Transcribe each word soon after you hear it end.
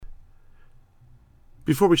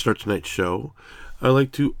Before we start tonight's show, I'd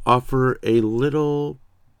like to offer a little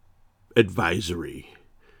advisory.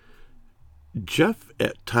 Jeff,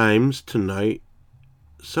 at times tonight,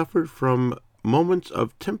 suffered from moments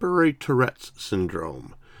of temporary Tourette's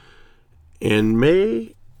syndrome and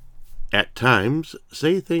may, at times,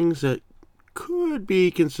 say things that could be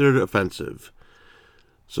considered offensive.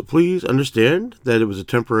 So please understand that it was a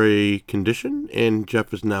temporary condition and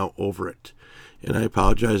Jeff is now over it. And I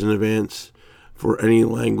apologize in advance for any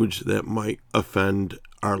language that might offend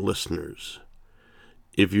our listeners.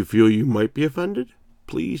 If you feel you might be offended,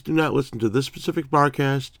 please do not listen to this specific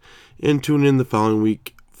broadcast and tune in the following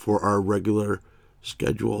week for our regular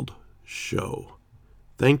scheduled show.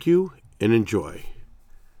 Thank you and enjoy.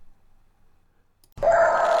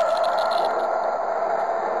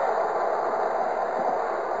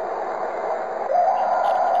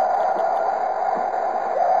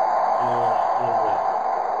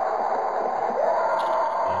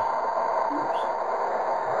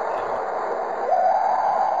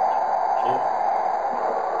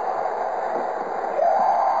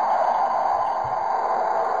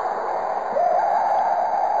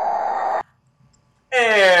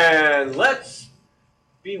 And let's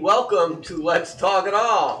be welcome to Let's Talk It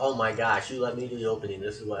All. Oh my gosh, you let me do the opening.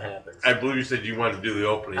 This is what happens. I believe you said you wanted to do the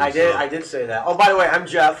opening. I did say that. Oh, by the way, I'm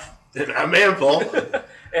Jeff. And I'm Anvil.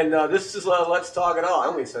 And this is Let's Talk It All. I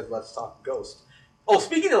only said Let's Talk Ghost. Oh,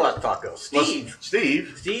 speaking of Let's Talk Ghost, Steve.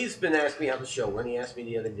 Steve's been asking me on the show when he asked me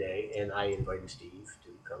the other day, and I invited Steve to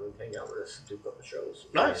come and hang out with us, do a couple shows.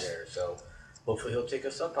 Nice. There. So hopefully he'll take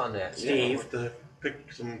us up on that. Yeah, Steve. we'll have to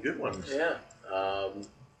pick some good ones. Yeah.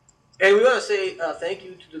 And we want to say thank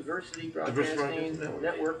you to Diversity Broadcasting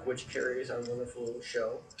Network, which carries our wonderful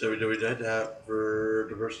show.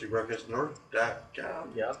 www.diversitybroadcastnetwork.com.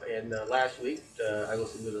 Yep, and last week I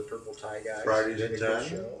listened to the Purple Tie Guys. Fridays They at had a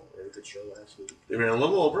 10. good show last week. They ran a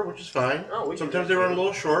little over, which is fine. Sometimes they run a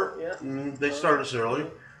little short. Yeah. And they start us early.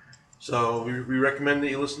 So we recommend that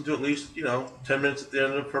you listen to at least, 10 minutes at the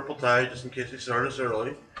end of Purple Tie, just in case they start us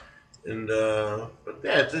early. And but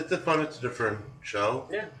yeah, it's fun. It's a different show.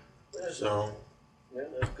 Yeah. So yeah,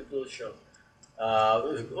 that's a good little show.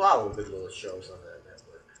 There's a lot of good little shows on that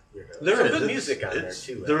network. There is good music on there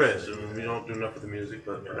too. There is. I mean, we don't do enough of the music,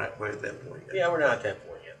 but we're not quite at that point yet. Yeah, we're not at that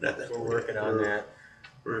point yet. Not that We're point working yet. on that.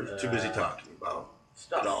 We're too busy talking about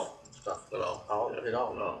Stuff. it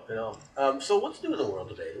all. So what's new in the world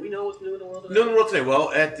today? Do we know what's new in the world today? New in the world today.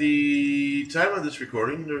 Well, at the time of this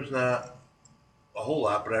recording, there's not a whole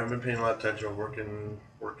lot, but I haven't been paying a lot of attention. I'm working.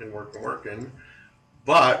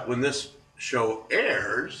 But when this show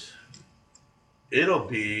airs, it'll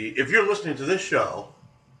be, if you're listening to this show,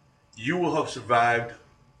 you will have survived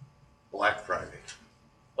Black Friday.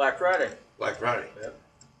 Black Friday. Yep. Black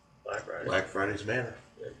Friday. Black Friday's manner.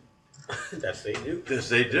 Yes, they do. Yes,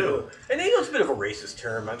 they do. And they know it's a bit of a racist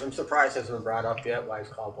term. I'm surprised it hasn't been brought up yet why it's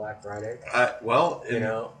called Black Friday. That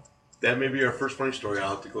may be our first funny story. I'll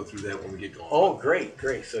have to go through that when we get going. Oh, great.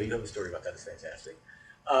 So you have a story about that. It's fantastic.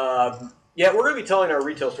 Yeah, we're going to be telling our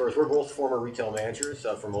retail stories. We're both former retail managers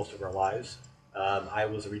for most of our lives. I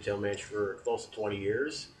was a retail manager for close to 20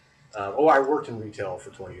 years. I worked in retail for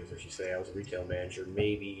 20 years, I should say. I was a retail manager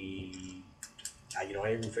maybe, I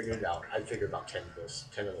even figured it out. I figured about 10 of those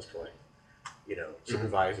 20.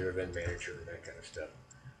 Supervisor, then manager, that kind of stuff.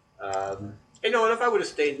 And if I would have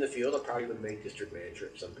stayed in the field, I probably would have made district manager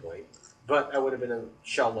at some point. But I would have been a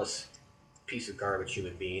shellless piece of garbage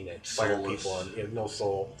human being that fired people on, no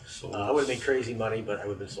soul. I would have made crazy money, but I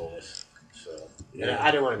would have been soulless. So yeah.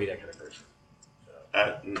 I didn't want to be that kind of person. So.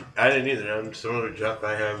 I didn't either. I'm similar to Jeff.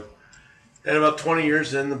 I have had about 20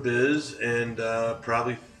 years in the biz, and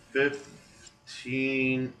probably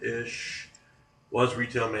 15-ish was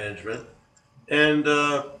retail management. And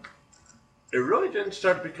it really didn't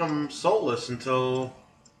start to become soulless until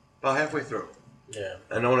about halfway through. Yeah.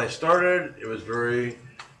 I know when I started, it was very,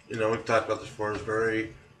 we've talked about this before, it was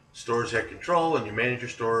very, stores had control, and you manage your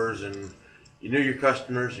stores, and you knew your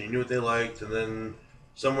customers, and you knew what they liked, and then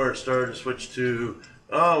somewhere it started to switch to,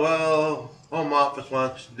 home office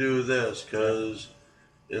wants to do this, because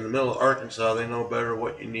in the middle of Arkansas, they know better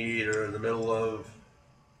what you need, or in the middle of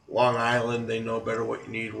Long Island, they know better what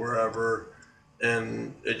you need wherever,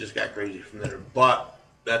 and it just got crazy from there. But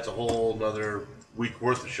that's a whole nother week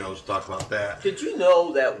worth of shows to talk about that. Did you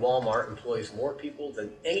know that Walmart employs more people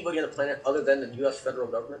than anybody on the planet other than the U.S. federal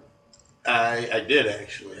government? I did,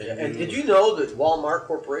 actually. Yeah. And did you know that Walmart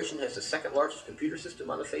Corporation has the second largest computer system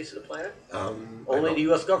on the face of the planet? Only the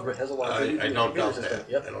U.S. government has a larger I don't computer doubt system. that.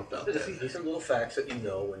 Yep. I don't doubt These that. are little facts that you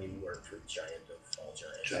know when you work for the giant of all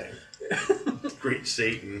Giant. Great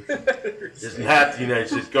Satan is not the United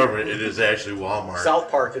States government. It is actually Walmart. South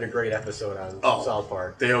Park did a great episode on South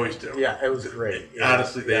Park. They always do. Yeah, it was great.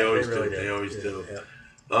 Honestly, they always really do. did. They always do. Yeah.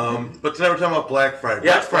 But tonight we're talking about Black Friday.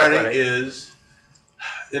 Yeah, Black Friday is,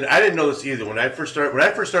 and I didn't know this either. When I first started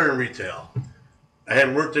in retail, I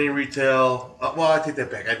hadn't worked any retail. Well, I take that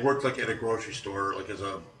back. I'd worked like at a grocery store, like as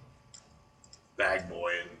a bag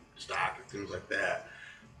boy and stock and things like that.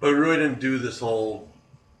 But we really didn't do this whole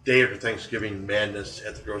day after Thanksgiving madness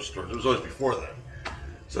at the grocery stores. It was always before then.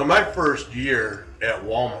 So my first year at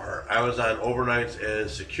Walmart, I was on overnights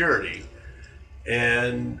as security,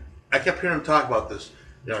 and I kept hearing them talk about this,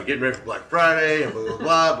 getting ready for Black Friday and blah blah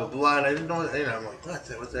blah blah blah. And I didn't know. I'm like,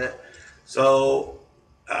 what's that? So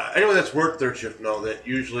anyone that's worked third shift know that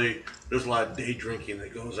usually there's a lot of day drinking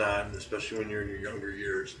that goes on, especially when you're in your younger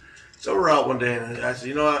years. So we're out one day, and I said,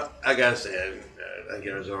 you know what? I gotta say, I think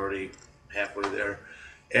I was already halfway there,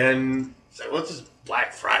 and said, what's this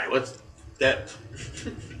Black Friday? What's that?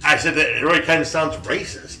 I said that it really kind of sounds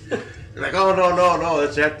racist. They're like, oh no,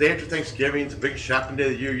 that's the day after Thanksgiving. It's the biggest shopping day of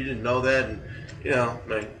the year. You didn't know that, and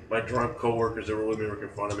my drunk coworkers that were with me were making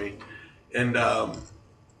fun of me, and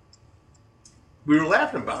we were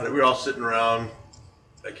laughing about it. We were all sitting around.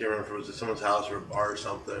 I can't remember if it was at someone's house or a bar or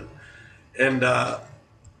something, and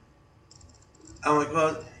I'm like,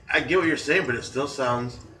 well, I get what you're saying, but it still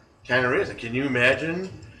sounds kind of racist. Can you imagine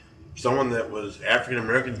someone that was African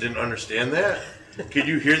American didn't understand that? Could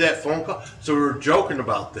you hear that phone call? So we were joking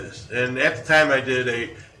about this, and at the time I did a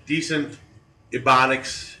decent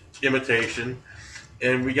Ebonics imitation,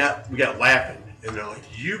 and we got laughing, and they're like,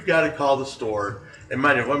 you've got to call the store. And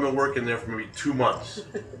mind you, I've been working there for maybe 2 months.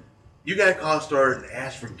 You got to call the store and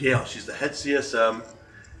ask for Gail. She's the head CSM,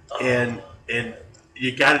 and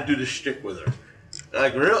you got to do the shtick with her.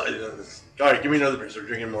 Like, really? All right, give me another beer. So we're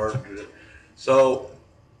drinking more. So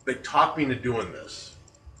they talked me into doing this.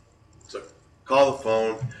 So I call the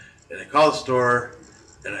phone, and I call the store,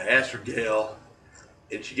 and I ask for Gail,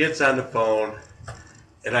 and she gets on the phone,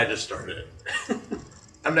 and I just started it.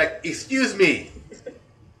 I'm like, excuse me.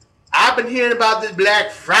 I've been hearing about this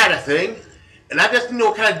Black Friday thing, and I just know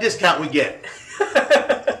what kind of discount we get.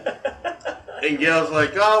 And Gail's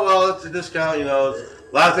like, oh, well, it's a discount, a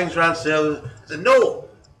lot of things are on sale. I said, no,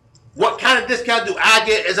 what kind of discount do I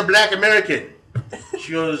get as a Black American?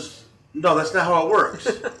 She goes, no, that's not how it works.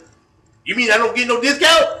 You mean I don't get no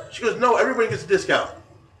discount? She goes, no, everybody gets a discount.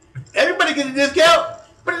 Everybody gets a discount?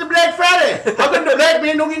 But it's a Black Friday. How come the black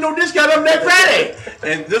man don't get no discount on Black Friday?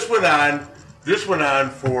 And this went on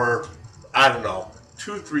for, I don't know,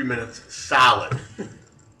 2-3 minutes solid.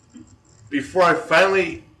 Before I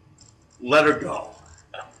finally let her go.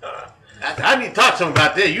 I need to talk to someone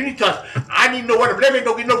about this. You need to talk. I need to know why the black man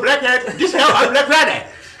don't get no black discount on Black Friday.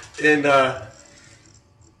 And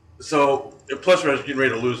so, plus I was getting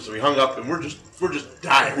ready to lose, so we hung up, and we're just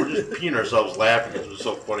dying. We're just peeing ourselves laughing because it was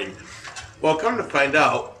so funny. Well, come to find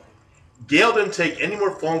out, Gail didn't take any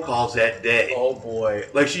more phone calls that day. Oh boy!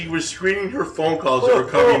 Like she was screening her phone calls that were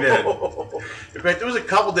coming in. In fact, there was a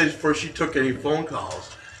couple days before she took any phone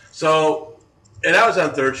calls. So, and I was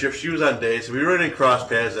on third shift. She was on day, so we really didn't cross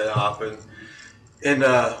paths that often. And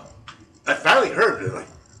I finally heard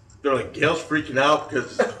they're like Gail's freaking out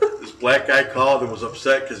because this black guy called and was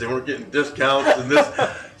upset because they weren't getting discounts and this.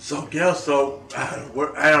 So Gail,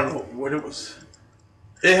 I don't know what it was.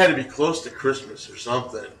 It had to be close to Christmas or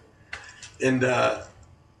something. And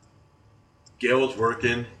Gail was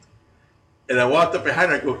working, and I walked up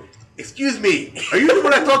behind her and I go, excuse me, are you the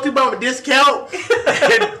one I talked to about a discount?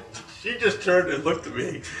 And she just turned and looked at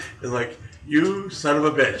me and like, you son of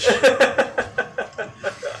a bitch.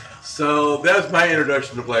 So that was my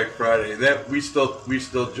introduction to Black Friday. That we still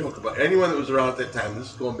joke about. Anyone that was around at that time,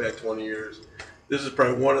 this is going back 20 years, this is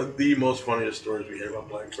probably one of the most funniest stories we had about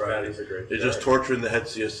Black Friday. That is a great story. It's just torturing the head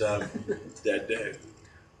CSM that day.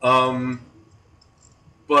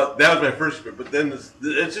 But that was my first group. But then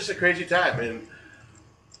it's just a crazy time, and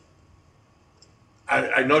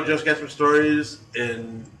I know Jeff's got some stories,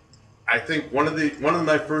 and I think one of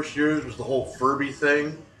my first years was the whole Furby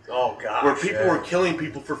thing. Oh gosh! Where people were killing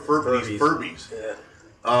people for these Furbies. Yeah.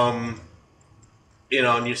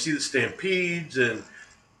 And you see the stampedes, and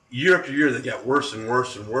year after year they got worse and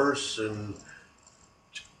worse and worse, and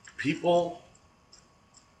people,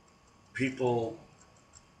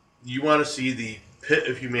 you want to see the pit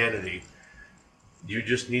of humanity, you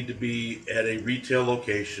just need to be at a retail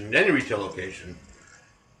location, any retail location,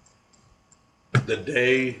 the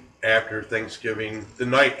day after Thanksgiving, the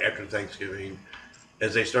night after Thanksgiving,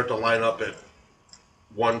 as they start to line up at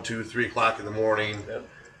 1, 2, 3 o'clock in the morning. Yep.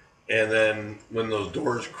 And then when those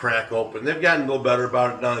doors crack open, they've gotten a little better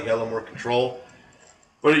about it now. They got a little more control.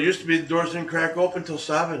 But it used to be the doors didn't crack open until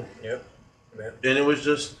 7. Yep. Yep. And it was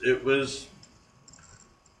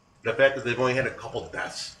the fact that they've only had a couple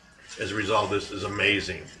deaths as a result of this is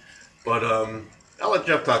amazing. But I'll let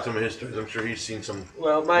Jeff talk some of his stories. I'm sure he's seen some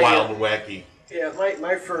wild and wacky. Yeah,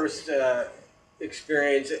 my first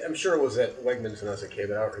experience, I'm sure it was at Wegmans when I was a kid,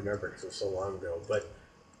 but I don't remember because it was so long ago. But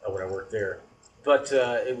when I worked there, but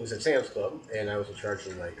it was at Sam's Club, and I was in charge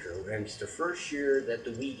of the night crew. And it's the first year that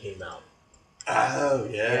the Wii came out. Oh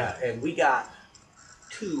yeah. Yeah, and we got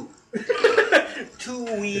 2. 2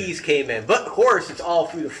 Wiis came in, but of course it's all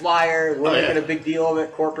through the flyer. We're making a big deal of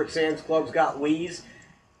it. Corporate Sam's Club's got Wiis.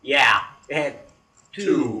 Yeah, it had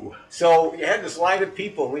 2. So you had this line of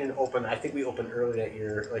people. We didn't open. I think we opened early that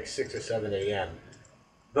year, like 6 or 7 a.m.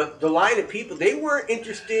 But the line of people, they weren't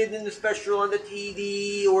interested in the special on the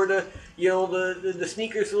TV or the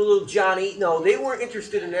sneakers for little Johnny. No, they weren't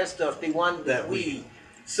interested in that stuff. They wanted that Wii.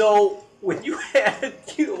 So when you had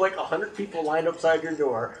like 100 people lined upside your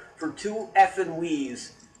door for 2 effing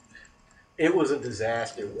Wiis, it was a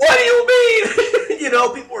disaster. What do you mean?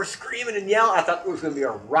 People were screaming and yelling. I thought there was going to be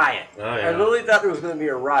a riot. Oh, yeah. I really thought there was going to be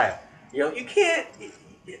a riot. You can't.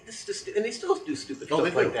 And they still do stupid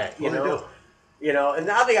stuff like that. They do. And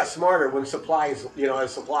now they got smarter when supplies,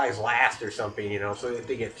 as supplies last or something. So if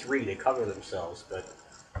they get 3, they cover themselves. But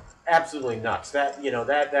absolutely nuts. That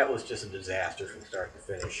was just a disaster from start to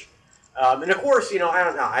finish. And of course, I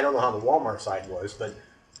don't know how the Walmart side was, but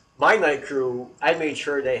my night crew, I made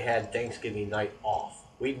sure they had Thanksgiving night off.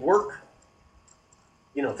 We'd work,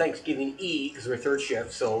 Thanksgiving Eve, because we're third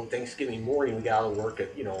shift, so Thanksgiving morning we got out of work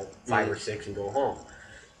at, 5 or 6 and go home.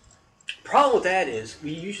 Problem with that is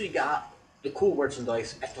we usually got the cool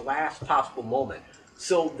merchandise at the last possible moment.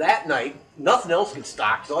 So that night, nothing else gets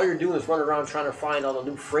stocked, because all you're doing is running around trying to find all the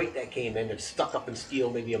new freight that came in that's stuck up in steel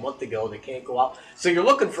maybe a month ago that can't go out. So you're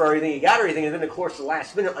looking for everything, you got everything, and then of course the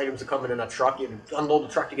last minute items are coming in a truck, you unload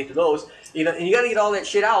the truck to get to those, and you got to get all that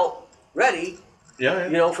shit out ready, for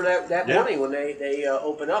that morning when they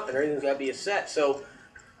open up and everything's got to be a set. So,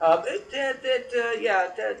 not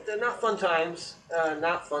fun times,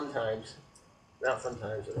 not fun times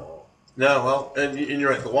at all. No, well, and you're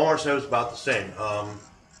right. The Walmart side was about the same.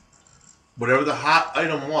 Whatever the hot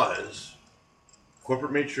item was,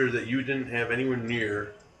 corporate made sure that you didn't have anywhere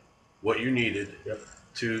near what you needed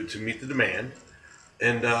to meet the demand.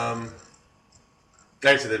 And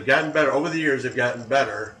like I said, they've gotten better. Over the years, they've gotten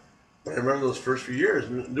better. But I remember those first few years,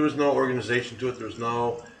 and there was no organization to it. There was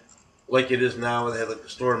no, like it is now, where they had like the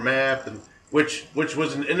store map, and which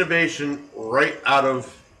was an innovation right out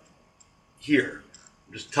of here.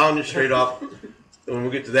 Just telling you straight up, when we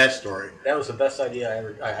get to that story. That was the best idea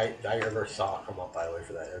I ever saw come up, by the way,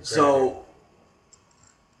 for that. So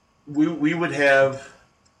we would have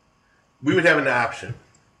an option,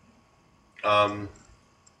 and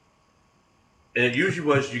it usually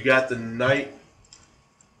was you got the night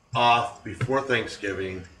off before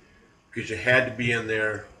Thanksgiving because you had to be in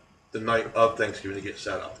there the night of Thanksgiving to get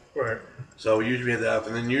set up. Right. So we usually had that up,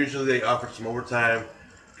 and then usually they offered some overtime.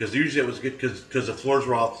 Because usually it was good because the floors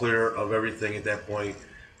were all clear of everything at that point.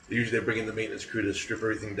 Usually they bring in the maintenance crew to strip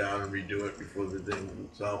everything down and redo it before the thing.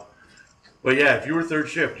 So, but yeah, if you were third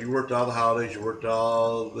shift, you worked all the holidays, you worked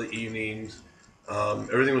all the evenings.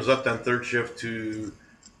 Everything was left on third shift to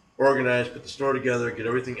organize, put the store together, get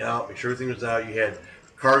everything out, make sure everything was out. You had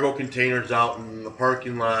cargo containers out in the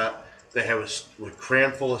parking lot that was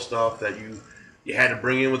crammed full of stuff that you had to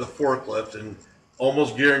bring in with a forklift, and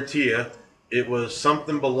almost guarantee you, it was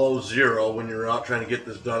something below 0 when you were out trying to get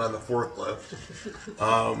this done on the forklift.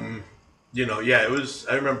 It was.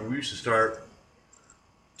 I remember we used to start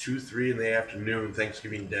 2, 3 in the afternoon,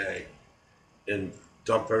 Thanksgiving Day, and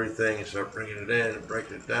dump everything and start bringing it in and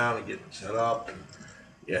breaking it down and getting it set up. And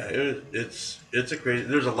it's a crazy.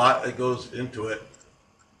 There's a lot that goes into it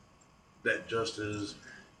that just is,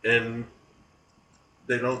 and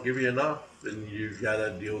they don't give you enough, and you've got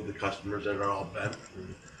to deal with the customers that are all bent.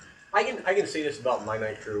 I can say this about my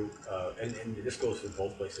night crew, and this goes for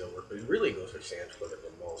both places I work, but it really goes for Sam's Club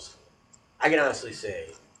the most. I can honestly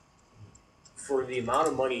say, for the amount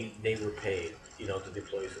of money they were paid, the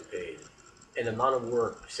employees were paid, and the amount of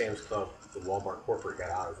work Sam's Club, the Walmart corporate got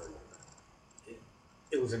out of them,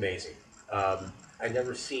 it was amazing. I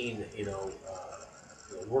never seen,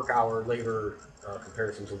 work hour, labor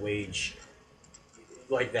comparison to wage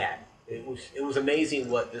like that. It was amazing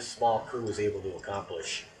what this small crew was able to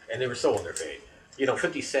accomplish. And they were so underpaid.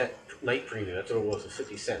 50-cent night premium, that's what it was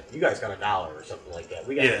 50 cents. You guys got $1 or something like that.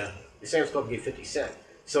 The Sam's Club gave 50 cents.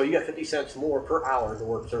 So you got 50 cents more per hour to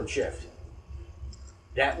work third shift.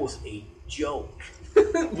 That was a joke.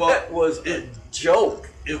 Well, That was a joke.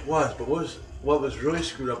 It was, but what was really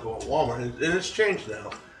screwed up about Walmart, and it's changed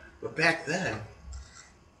now, but back then,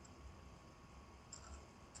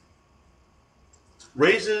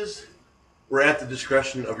 raises were at the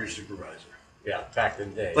discretion of your supervisor. Yeah, back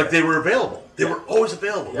in the day. Like they were available. They were always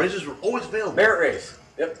available. Yep. Raises were always available. Merit raise.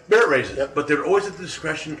 Yep. Merit raises. Yep. But they were always at the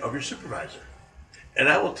discretion of your supervisor. And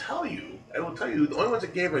I will tell you, the only ones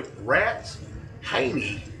that gave a rat's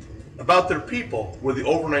hiney about their people were the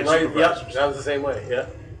overnight supervisors. Yep, that was the same way. Yeah.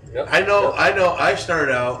 Yep. I know. I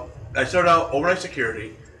started out overnight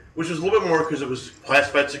security, which was a little bit more because it was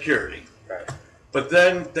classified security. Right. But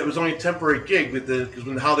then that was only a temporary gig because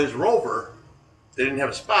when the holidays were over, they didn't have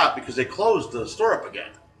a spot because they closed the store up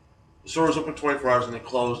again. The store was open 24 hours and they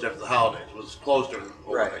closed after the holidays. It was closed during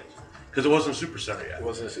overnight because it wasn't a super center yet. It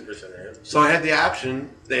wasn't a super center yet. So I had the option.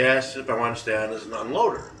 They asked if I wanted to stay on as an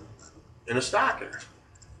unloader and a stocker.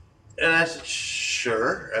 And I said,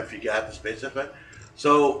 sure, if you got the space.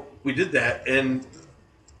 So we did that. And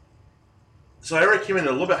so I already came in at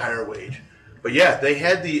a little bit higher wage. But yeah, they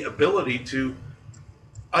had the ability to,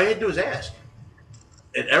 all you had to do was ask.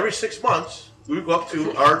 And every 6 months, we would go up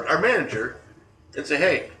to our manager and say,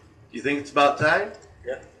 hey, do you think it's about time?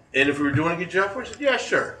 Yeah. And if we were doing a good job for it, I said, yeah,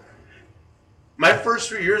 sure. My first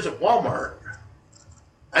 3 years at Walmart,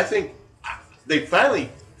 I think they finally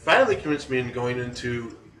convinced me into going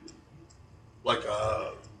into like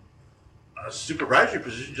a supervisory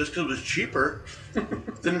position just because it was cheaper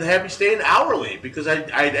than to have me staying hourly because I'd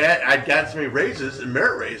gotten so many raises and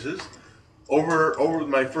merit raises over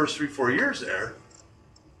my first 3-4 years there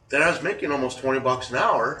that I was making almost $20 an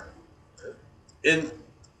hour, and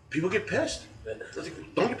people get pissed.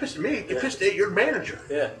 Don't get pissed at me. Get pissed at your manager.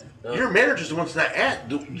 Yeah. No. Your manager's the one's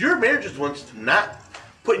your manager's the one's not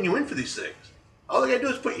putting you in for these things. All they gotta do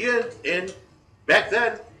is put you in, and back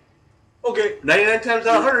then, Okay. 99 times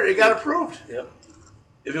out of 100, it got approved. Yep.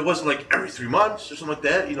 If it wasn't like every 3 months or something like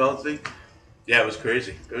that, yeah, it was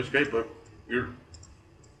crazy. It was great, but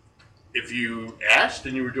if you asked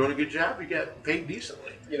and you were doing a good job, you got paid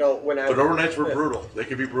decently. But overnights were brutal. They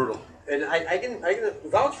could be brutal. And I can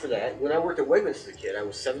vouch for that. When I worked at Wegmans as a kid, I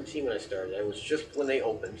was 17 when I started. I was just when they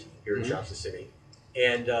opened here in Johnson City.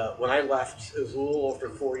 And when I left, it was a little over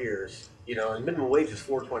 4 years. And minimum wage is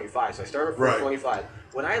 $4.25, so I started at $4.25. Right.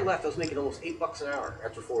 When I left, I was making almost $8 an hour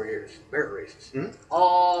after 4 years. Merit raises,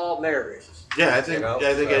 all merit raises. Yeah, I think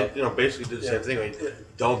I basically did the same thing. I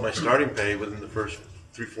doubled my starting pay within the first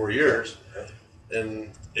 3-4 years,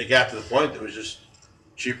 and it got to the point that it was just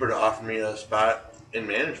cheaper to offer me a spot in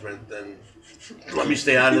management than let me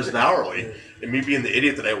stay on as an hourly. And me being the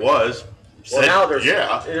idiot that I was. Now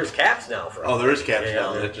there's caps now for. Oh, there is caps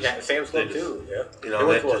now. Sam's Club too. Yeah. They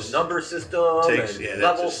went to a number system,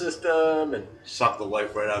 level system, and suck the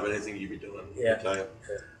life right out of anything you be doing. Yeah. I tell you.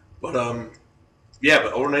 But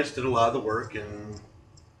but overnights did a lot of the work, and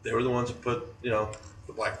they were the ones that put the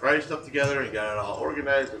Black Friday stuff together and got it all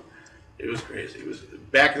organized. And it was crazy. It was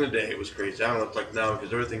back in the day. It was crazy. I don't know what it's like now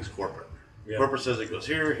because everything's corporate. Yeah. Corporate says it goes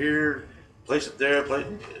here, place it there, place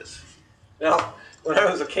it. Yes. Now, when I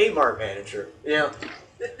was a Kmart manager,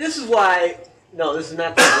 this is why. No, this is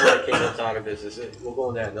not the reason why Kmart's out of business. We'll go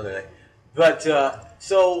into that another day. But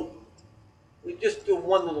so we just do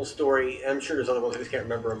one little story. I'm sure there's other ones. I just can't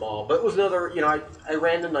remember them all. But it was another. I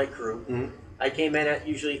ran the night crew. Mm-hmm. I came in at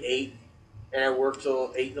usually 8, and I worked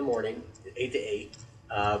till 8 in the morning, 8 to 8.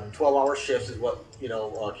 12-hour shifts is what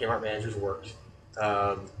Kmart managers worked.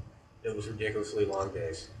 It was ridiculously long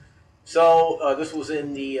days. So this was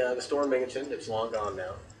in the store in Binghamton. It's long gone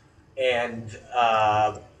now. And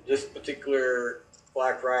this particular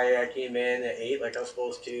Black Friday, I came in at 8 like I was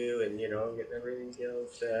supposed to, and getting everything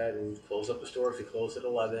set and close up the store. We closed at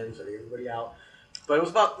 11, so everybody out. But it was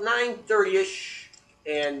about 9:30ish,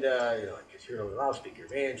 and I could hear on the loudspeaker,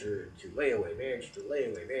 manager to layaway, manager to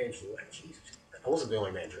layaway, manager to layaway. Jesus, I wasn't the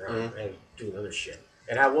only manager. I was doing other shit,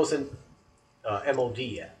 and I wasn't. MOD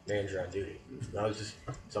yet, manager on duty. I was just,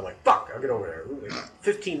 so I'm like, fuck, I'll get over there.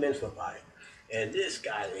 15 minutes went by, and this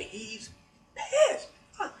guy, he's pissed.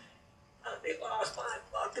 They lost my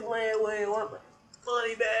fucking layaway. I want my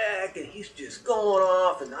money back, and he's just going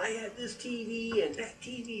off, and I had this TV, and that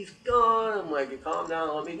TV's gone. I'm like, calm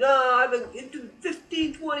down, let me, no, I've been into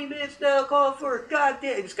 15, 20 minutes now, calling for a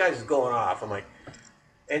goddamn, this guy's just going off. I'm like,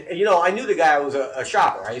 and I knew the guy was a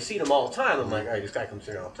shopper. I seen him all the time. I'm like, all right, this guy comes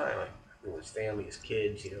in all the time. Like, his family, his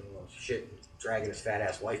kids, shit, dragging his fat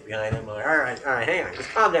ass wife behind him. I'm like, all right, hang on, just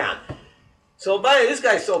calm down. So, this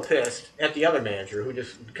guy's so pissed at the other manager who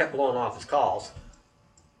just kept blowing off his calls.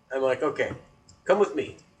 I'm like, okay, come with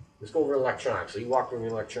me. Let's go over electronics. So he walked over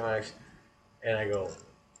the electronics. And I go,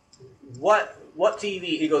 what TV?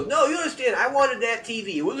 He goes, no, you understand, I wanted that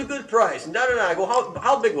TV. It was a good price. And da-da-da. I go,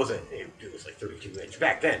 how big was it? Hey, dude, it was like 32 inch.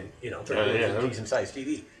 Back then, 32 inch was a decent sized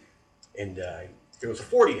TV. And it was a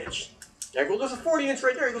 40 inch. I go, there's a 40 inch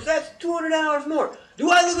right there. He goes, that's $200 more.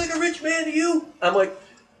 Do I look like a rich man to you? I'm like,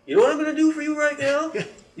 you know what I'm going to do for you right now?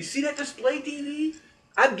 You see that display TV?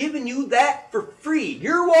 I'm giving you that for free.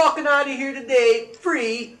 You're walking out of here today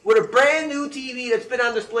free with a brand new TV that's been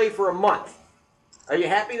on display for a month. Are you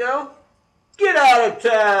happy now? Get out of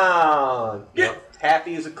town. Get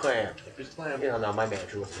happy as a clam. No, my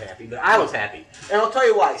manager wasn't happy, but I was happy. And I'll tell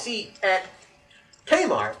you why. See, at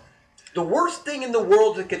Kmart, the worst thing in the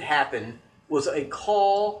world that could happen was a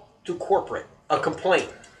call to corporate, a complaint.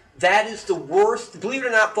 That is the worst. Believe it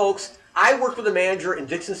or not, folks, I worked with a manager in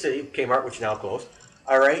Dixon City, Kmart, which now closed.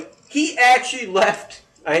 All right? He actually left.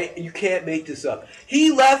 You can't make this up.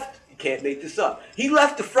 He left. You can't make this up. He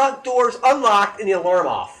left the front doors unlocked and the alarm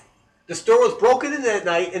off. The store was broken in that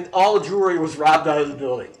night, and all the jewelry was robbed out of the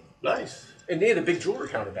building. Nice. And they had a big jewelry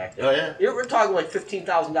counter back there. Oh, yeah? We're talking like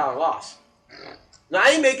 $15,000 loss. Now, I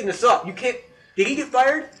ain't making this up. You can't. Did he get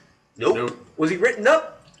fired? Nope. Was he written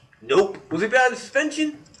up? Nope. Was he put on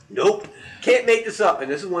suspension? Nope. Can't make this up.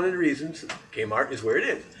 And this is one of the reasons Kmart is where it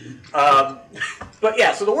is. But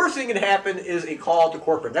yeah, so the worst thing that can happen is a call to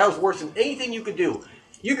corporate. That was worse than anything you could do.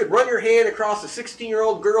 You could run your hand across a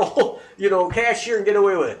 16-year-old girl, cashier, and get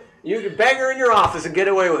away with it. You could bang her in your office and get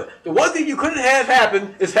away with it. The one thing you couldn't have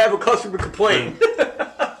happen is have a customer complain.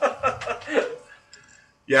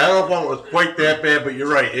 Yeah, I don't know if it was quite that bad, but you're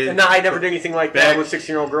right. No, I never did anything like that with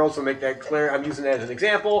 16-year-old girls, so make that clear. I'm using that as an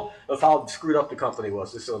example of how screwed up the company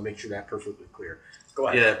was, just so to make sure that perfectly clear. Go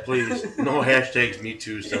ahead. Yeah, please. No hashtags Me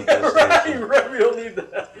Too. Right, we don't need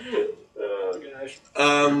that. Oh, gosh.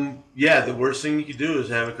 Yeah, the worst thing you could do is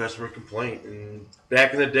have a customer complaint. And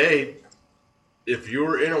back in the day, if you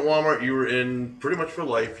were in a Walmart, you were in pretty much for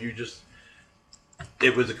life.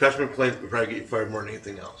 It was a customer complaint that would probably get you fired more than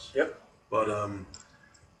anything else. Yep. But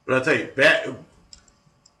I'll tell you, the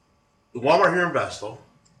Walmart here in Vestal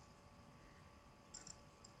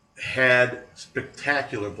had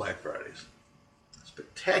spectacular Black Fridays.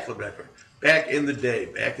 Spectacular Black Friday. Back in the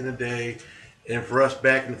day, and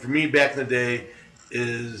for me, back in the day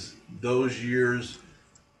is those years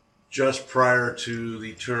just prior to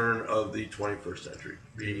the turn of the 21st century.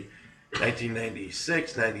 The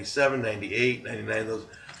 1996, 97, 98, 99,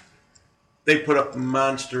 they put up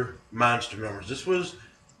monster numbers. This was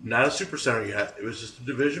not a super center yet. It was just a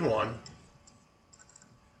Division I.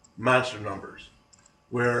 Monster numbers.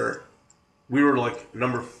 Where we were like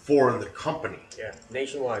number 4 in the company. Yeah,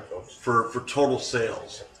 nationwide, folks. For total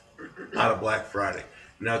sales on a Black Friday.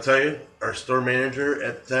 And I'll tell you, our store manager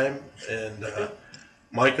at the time, and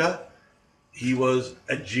Micah, he was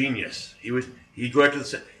a genius. He'd go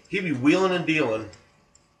after he'd be wheeling and dealing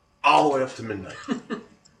all the way up to midnight.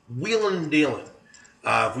 Wheeling and dealing.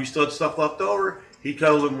 If we still had stuff left over, he'd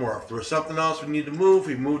cut a little more. If there was something else we needed to move,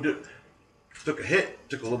 he moved it, took a hit,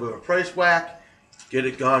 took a little bit of a price whack, get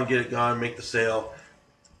it gone, make the sale.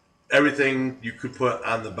 Everything you could put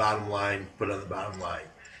on the bottom line, put on the bottom line.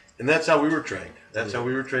 And that's how we were trained. That's how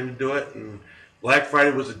we were trained to do it. And Black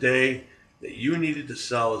Friday was a day that you needed to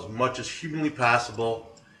sell as much as humanly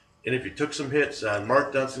possible. And if you took some hits on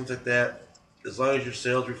markdowns, things like that, as long as your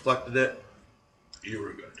sales reflected it, you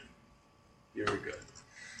were good. You were good.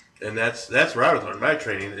 And that's where I was learning my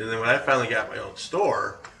training. And then when I finally got my own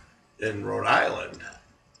store in Rhode Island,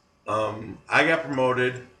 I got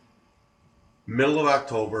promoted middle of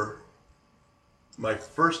October. My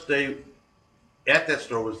first day at that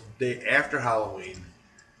store was the day after Halloween,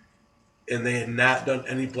 and they had not done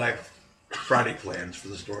any Black Friday plans for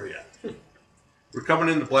the store yet. We're coming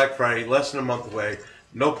into Black Friday, less than a month away,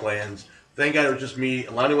 no plans. Thank God it was just me.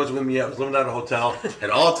 Lonnie wasn't with me yet. I was living out of a hotel. Had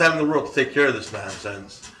all the time in the world to take care of this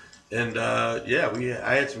nonsense. And I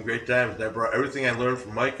had some great times. I brought everything I learned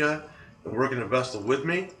from Micah and working at Vestal with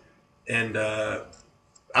me. And I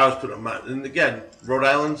was putting them on. And again, Rhode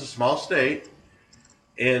Island's a small state.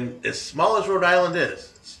 And as small as Rhode Island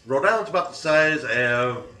is, Rhode Island's about the size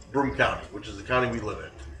of Broome County, which is the county we live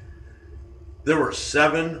in. There were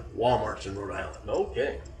 7 Walmarts in Rhode Island. No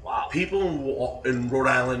kidding. Wow. People in Rhode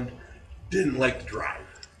Island didn't like to drive.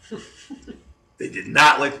 They did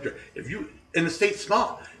not like to drive. And the state's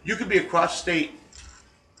small. You could be across state,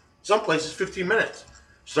 some places 15 minutes.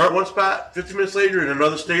 Start one spot, 15 minutes later you're in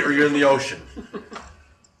another state or you're in the ocean.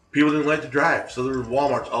 People didn't like to drive, so there were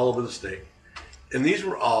Walmarts all over the state. And these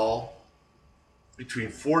were all between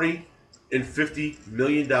 $40 and $50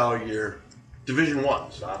 million a year Division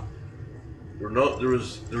I's. There were no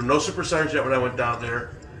supercenters yet when I went down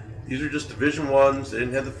there. These are just Division Ones. They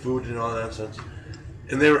didn't have the food and all that nonsense,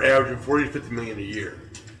 and they were averaging 40 to 50 million a year.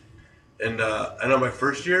 And I know my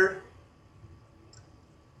first year,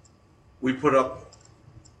 we put up.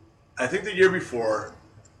 I think the year before,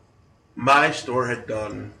 my store had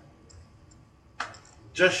done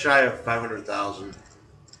just shy of $500,000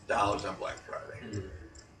 on Black Friday,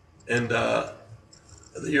 and the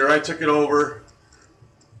year I took it over,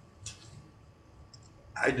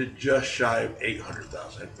 I did just shy of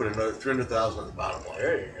 $800,000. I put another $300,000 on the bottom line.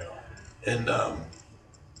 There you go.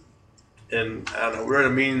 And I don't know. We were at a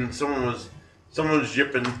meeting. Someone was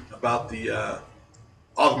yipping about the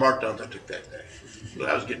all the markdowns I took that day. So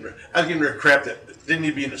I was getting rid of crap that didn't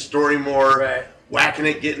need to be in the store anymore. Right. Whacking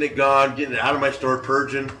it, getting it gone, getting it out of my store,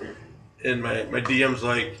 purging. And my DM's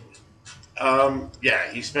like,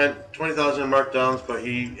 yeah, he spent $20,000 in markdowns, but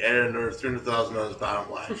he added another $300,000 on his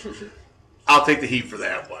bottom line. I'll take the heat for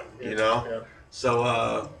that one, you know? Yeah. So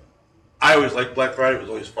I always liked Black Friday. It was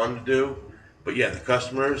always fun to do. But yeah, the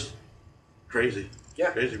customers, crazy. Yeah.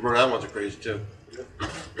 Crazy. Rhode Island ones are crazy too.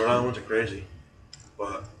 Rhode Island ones are crazy.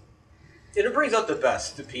 But And it brings out the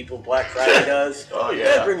best to people, Black Friday does. Oh,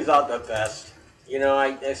 yeah. It brings out the best. You know,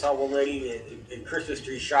 I saw one lady in Christmas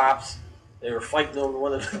tree shops. They were fighting over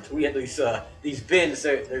one of the, we had these bins,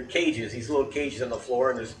 they're cages, these little cages on the floor,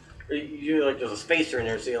 and there's a spacer in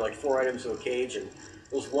there, so you have like 4 items to a cage, and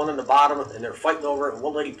there's one on the bottom, and they're fighting over it, and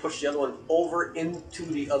one lady pushed the other one over into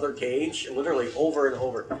the other cage, literally over and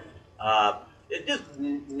over. It just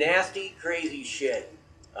nasty, crazy shit.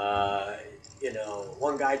 You know,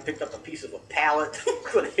 one guy picked up a piece of a pallet,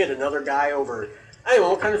 could have hit another guy over. I don't know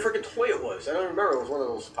what kind of freaking toy it was. I don't remember. It was one of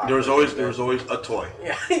those. there was always a toy.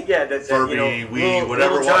 Yeah, yeah. That's Furby, you know, Wii,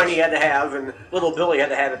 whatever little it was. Johnny had to have, and little Billy had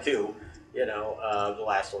to have it too. You know, the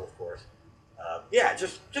last one, of course. Yeah,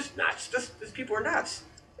 just nuts. Just people are nuts.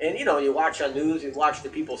 And you know, you watch on news, you watch the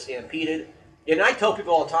people stampeded. And I tell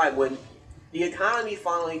people all the time, when the economy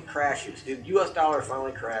finally crashes, the U.S. dollar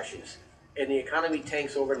finally crashes, and the economy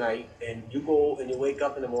tanks overnight, and you go and you wake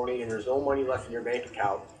up in the morning and there's no money left in your bank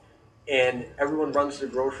account, and everyone runs to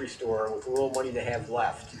the grocery store with a little money they have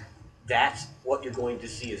left, that's what you're going to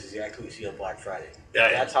see is exactly what you see on Black Friday. Yeah,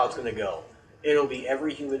 That's how it's going to go. It'll be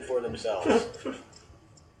every human for themselves.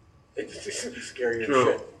 It's just scary as True.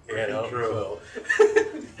 shit. You know? True.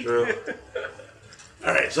 So. True.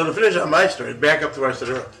 All right, so to finish on my story, back up to what I said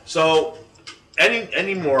earlier. So,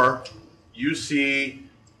 anymore, you see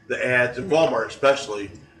the ads in Walmart, especially.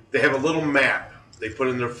 They have a little map they put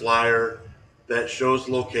in their flyer that shows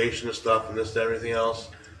the location of stuff and this, that, everything else.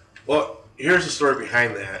 Well, here's the story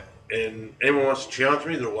behind that. And anyone wants to challenge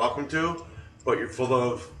me, they're welcome to. But you're full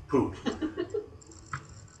of poop.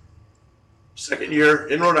 Second year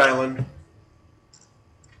in Rhode Island.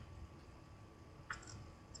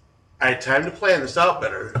 I had time to plan this out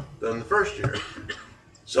better than the first year.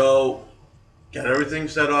 So, got everything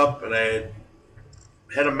set up, and I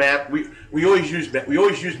had a map. We always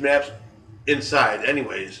use maps inside,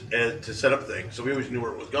 anyways, to set up things. So we always knew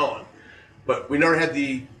where it was going, but we never had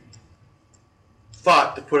the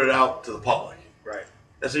thought to put it out to the public. Right.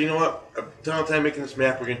 I said, you know what? I'm telling time making this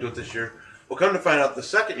map. We're gonna do it this year. Well, come to find out, the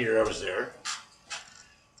second year I was there,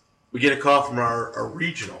 we get a call from our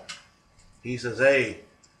regional. He says, "Hey,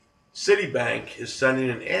 Citibank is sending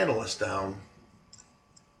an analyst down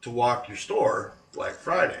to walk your store Black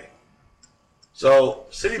Friday." So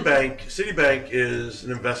Citibank is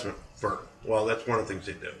an investment firm. Well, that's one of the things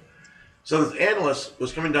they do. So this analyst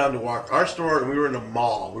was coming down to walk our store, and we were in a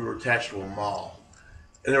mall. We were attached to a mall,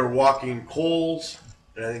 and they were walking Kohl's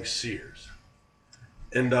and I think Sears.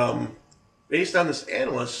 And based on this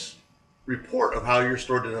analyst's report of how your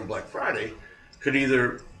store did on Black Friday, could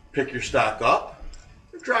either pick your stock up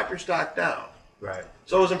or drop your stock down. Right.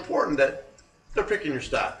 So it was important that they're picking your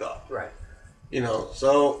stock up. Right. You know,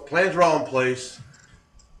 so plans were all in place.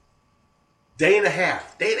 Day and a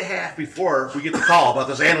half before we get the call about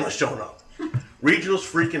this analyst showing up. Regional's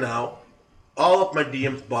freaking out, all up my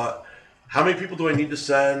DM's butt. How many people do I need to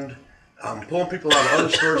send? I'm pulling people out of other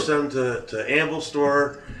stores, send them to Anvil's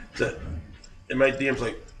store. And my DM's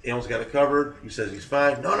like, Anvil's got it covered. He says he's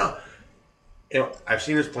fine. No. You know, I've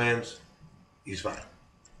seen his plans. He's fine.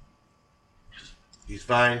 He's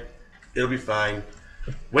fine. It'll be fine.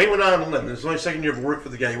 Wayne went out on a limb. This is only the second year of work for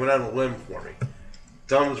the guy. He went out on a limb for me.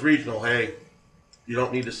 Telling his regional, hey, you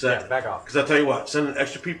don't need to send. Yeah, back off. Because I tell you what, sending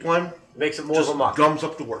extra people in Makes it more just of a muck. gums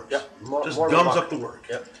up the works. Yep. More just of a gums muck. up the work.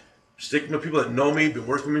 Yep. Sticking to people that know me, been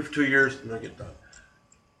working with me for 2 years, and they'll get done.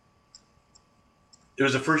 It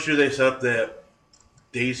was the first year they set up that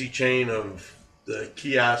daisy chain of the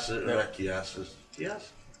kiosks, not kiosks,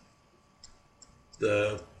 kiosks?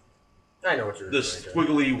 I know what you're the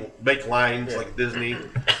squiggly make lines like Disney.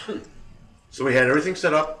 So we had everything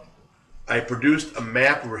set up. I produced a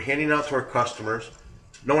map we were handing out to our customers.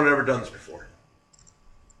 No one had ever done this before.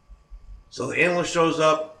 So the analyst shows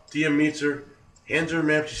up, DM meets her, hands her a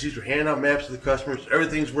map. She sees we're handing out maps to the customers.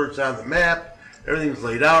 Everything's works on the map. Everything's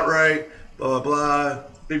laid out right. Blah, blah, blah.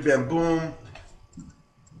 Big bam boom.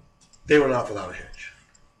 They went off without a hitch.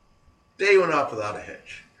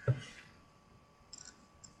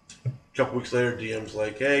 A couple weeks later, DM's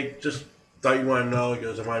like, hey, just thought you wanted to know. He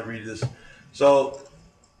goes, I want to read this. So,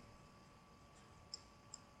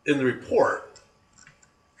 in the report,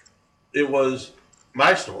 it was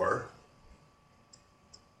my store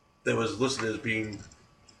that was listed as being,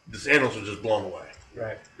 this analyst was just blown away.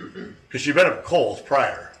 Right. Because she'd been at Kohl's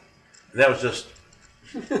prior, and that was just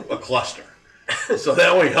a cluster. So that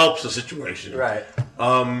only helps the situation. Right.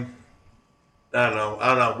 I don't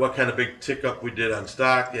know what kind of big tick up we did on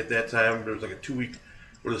stock at that time. There was like a 2 week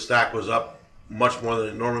where the stock was up much more than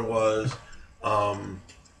it normally was.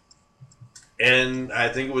 And I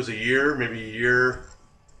think it was maybe a year.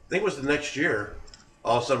 I think it was the next year.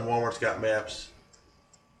 All of a sudden, Walmart's got maps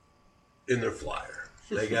in their flyer.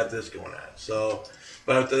 They got this going on. So,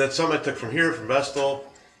 but that's something I took from here, from Vestal,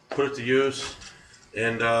 put it to use.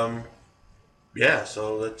 And,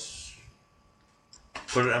 so let's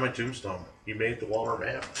put it on my tombstone. He made the Walmart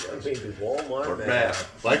map. Yes. Made the Walmart map.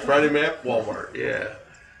 Black Friday map, Walmart. Yeah.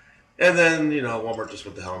 And then, Walmart just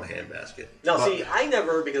went the hell in the handbasket. Now, see, I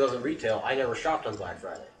never, because I was in retail, I never shopped on Black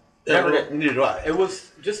Friday. Never did. Neither do I. It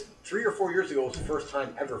was just 3 or 4 years ago. It was the first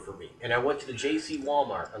time ever for me. And I went to the JC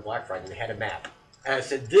Walmart on Black Friday and they had a map. And I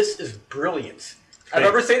said, this is brilliant. I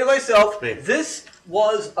remember saying to myself, this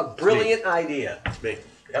was a brilliant idea. It's me.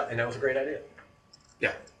 Yep, and that was a great idea.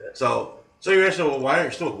 Yeah. So you're asking, well, why are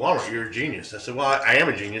you still at Walmart? You're a genius. I said, well, I am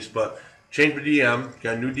a genius, but changed my DM,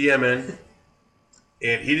 got a new DM in,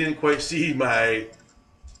 and he didn't quite see my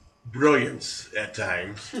brilliance at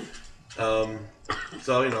times.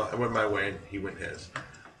 So, I went my way and he went his.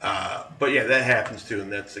 But yeah, that happens too,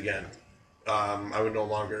 and that's, again, I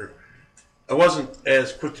wasn't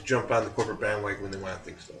as quick to jump on the corporate bandwagon when they want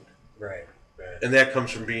things done. Right. And that comes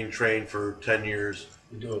from being trained for 10 years.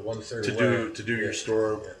 You do it one certain way. To do your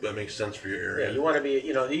store that makes sense for your area. Yeah, you want to be,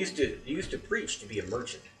 they used to preach to be a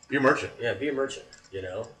merchant. Be a merchant. Yeah, be a merchant,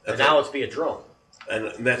 And now it's be a drone.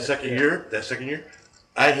 And that second year,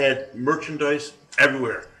 I had merchandise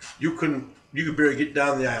everywhere. You could barely get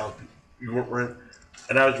down the aisle. You weren't wearing,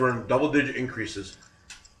 and I was wearing double-digit increases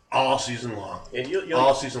all season long. And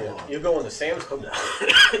all season long. You go in the Sam's Club now,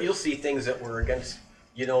 you'll see things that were against,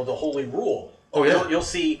 the holy rule. Oh yeah. You'll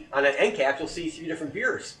see on an end cap, you'll see 3 different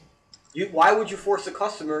beers. Why would you force a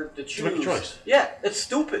customer to choose? To make a choice. Yeah, it's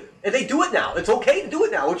stupid, and they do it now. It's okay to do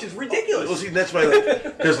it now, which is ridiculous. Well, see, that's why,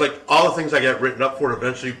 because all the things I got written up for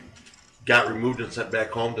eventually got removed and sent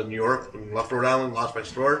back home to New York and left Rhode Island, lost my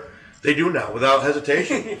store. They do now without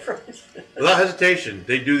hesitation. Without hesitation,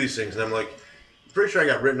 they do these things, and I'm like, I'm pretty sure I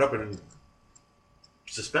got written up and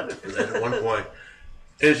suspended for that at one point.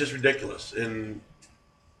 And it's just ridiculous. And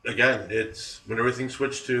again, it's when everything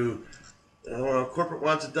switched to, corporate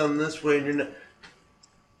wants it done this way, and you're not.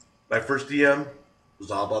 My first DM was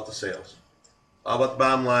all about the sales, all about the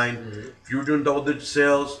bottom line. Mm-hmm. If you were doing double-digit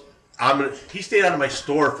sales, he stayed out of my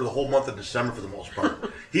store for the whole month of December for the most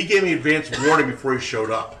part. He gave me advance warning before he showed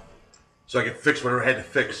up, so I could fix whatever I had to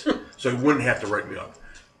fix, so he wouldn't have to write me up.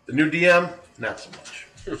 The new DM, not so much.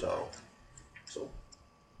 So,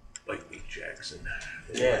 like me, Jackson.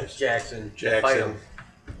 Anyways, yeah, Jackson.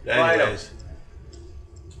 Anyways,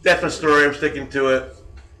 that's my story. I'm sticking to it.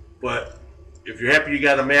 But if you're happy you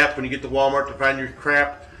got a map when you get to Walmart to find your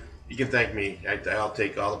crap, you can thank me. I'll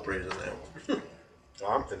take all the praise on that one.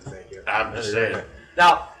 Well, I'm going to thank you. I'm just saying.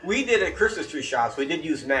 Now, we did at Christmas tree shops, we did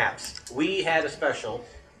use maps. We had a special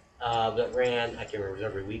that ran, I can't remember, it was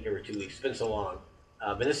every week, every 2 weeks. It's been so long.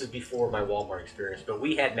 But this is before my Walmart experience. But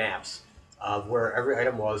we had maps of where every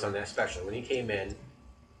item was on that special. When you came in,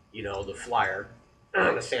 the flyer,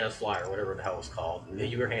 the Santa's flyer, whatever the hell it was called, and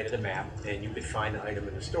you were handed a map, and you could find the item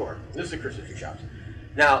in the store. This is the Christmas tree shops.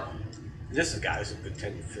 Now, this is a good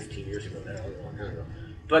 10, 15 years ago now, a long time ago.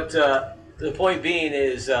 But the point being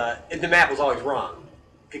is, the map was always wrong,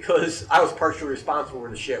 because I was partially responsible where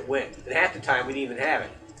the shit went. And half the time, we didn't even have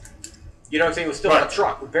it. You know what I'm saying? It was still on a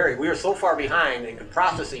truck. We were so far behind in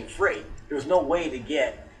processing freight, there was no way to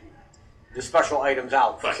get the special items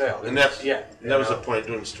out for sale. And that was the point of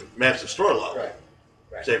doing maps at store level.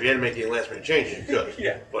 Right. So if you had to make any last minute changes, you could.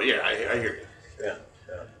 Yeah. But yeah, I hear you. Yeah.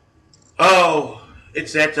 Oh,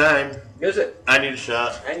 It's that time. Is it? I need a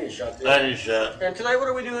shot. I need a shot too. I need a shot. And tonight, what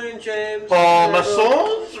are we doing, James? Paul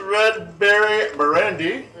Masson's Red Berry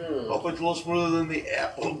Brandy. Hopefully it's a little smoother than the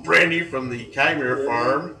apple brandy from the Chimera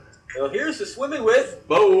Farm. Well, here's the swimming with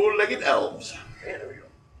Bow-legged elves. Yeah, there we go.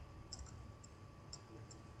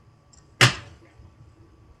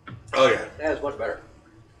 Oh, yeah. That is much better.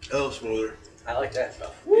 A little smoother. I like that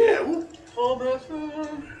stuff. Yeah. Woo. Paul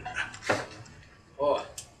Masson. Oh.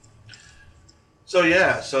 So,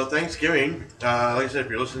 yeah. So, Thanksgiving. Like I said, if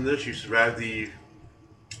you're listening to this, you survived the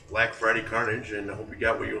Black Friday carnage, and I hope you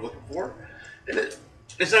got what you were looking for. And it's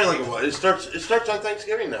not like it was. It starts on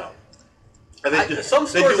Thanksgiving now. Some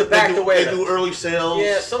stores have backed away. They do early sales.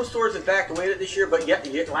 Yeah, some stores have backed away this year, but yet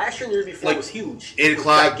last year and the year before was huge. 8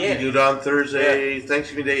 o'clock, you do it on Thursday,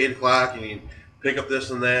 Thanksgiving Day, 8 o'clock, and you pick up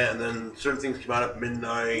this and that, and then certain things come out at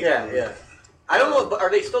midnight. Yeah. I don't know, but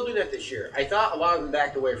are they still doing that this year? I thought a lot of them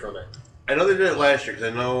backed away from it. I know they did it last year,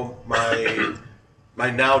 because I know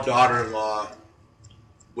my now daughter-in-law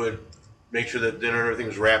would make sure that dinner and everything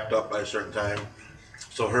was wrapped up by a certain time.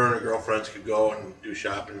 So her and her girlfriends could go and do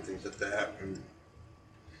shopping and things like that. And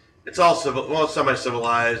it's all civil. Well, it's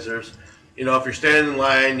semi-civilized. There's, if you're standing in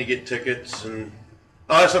line, you get tickets. And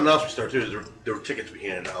that's something else we started too. There were tickets we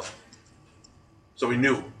handed out. So we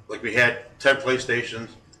knew, like we had 10 PlayStations.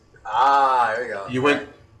 There you go. You went,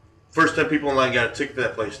 first 10 people in line got a ticket for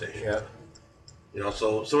that PlayStation. Yeah.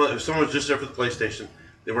 So if someone was just there for the PlayStation,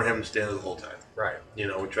 they weren't having to stand there the whole time. Right. We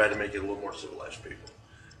tried to make it a little more civilized for people.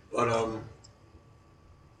 But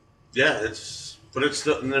yeah, it's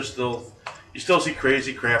still you still see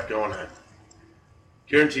crazy crap going on.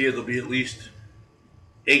 Guarantee you there'll be at least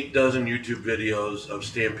 8 dozen YouTube videos of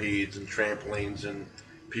stampedes and trampolines and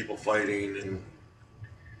people fighting. And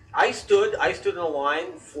I stood in a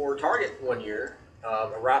line for Target one year. I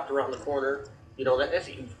wrapped around the corner. That's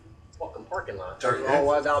a huge fucking parking lot. Target. All the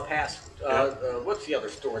way down past what's the other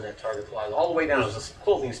store in that Target plaza? All the way down. It's a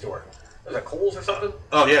clothing store. Was it Kohl's or something?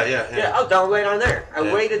 Oh, yeah. Yeah, I was down right on there. I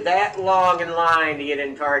waited that long in line to get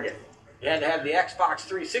in Target. You had to have the Xbox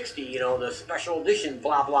 360, the special edition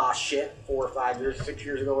blah blah shit 4 or 5 years, 6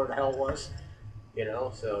 years ago, whatever the hell it was.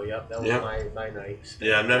 So that was my night.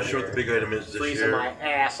 Yeah, I'm not sure what the big item is this Freezing year. my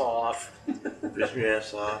ass off. Freezing your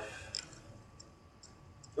ass off.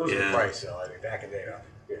 It was the price, though. I mean, back in the day,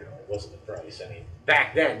 it wasn't the price. I mean,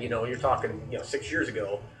 back then, you're talking, 6 years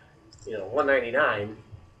ago, $199.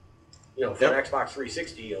 For an Xbox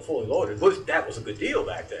 360, fully loaded, that was a good deal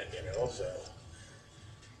back then, so.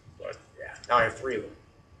 But, yeah, now I have 3 of them,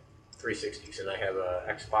 360s, and I have a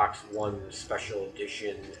Xbox One Special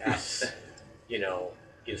Edition S,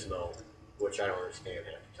 gizmo, which I don't understand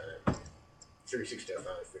half the time. 360 I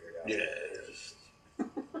finally figured out. Yeah, just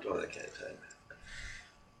don't have that kind of time.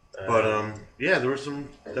 But, yeah, there was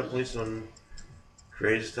definitely some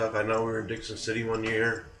crazy stuff. I know we were in Dixon City one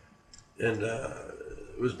year, and,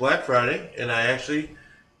 it was Black Friday, and it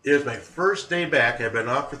was my first day back. I'd been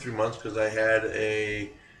off for 3 months because I had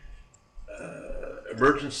a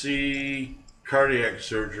emergency cardiac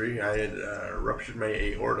surgery. I had ruptured my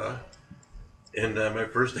aorta, and my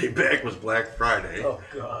first day back was Black Friday. Oh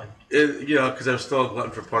God! Because I was still a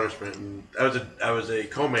glutton for punishment, and I was a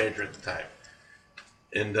co-manager at the time,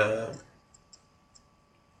 and I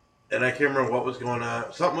can't remember what was going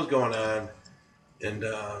on. Something was going on, and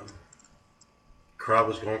crowd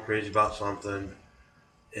was going crazy about something,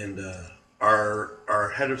 and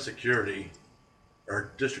our head of security,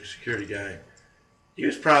 our district security guy, he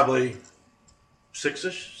was probably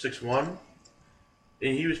 6-ish, 6'1",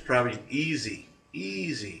 and he was probably easy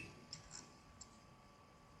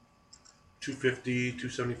 250,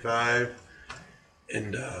 275,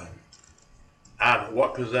 and I don't know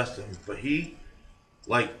what possessed him, but he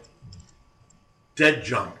dead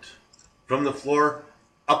jumped from the floor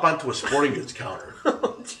up onto a sporting goods counter.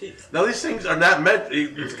 Now these things are not meant.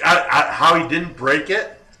 How he didn't break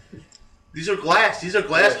it? These are glass. These are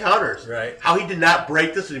glass counters. Right. How he did not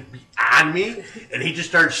break this and be on me, and he just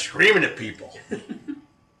started screaming at people.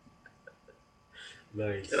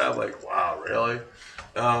 Nice. And I'm like, wow, really?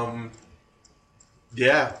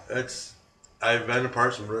 Yeah, I've been a part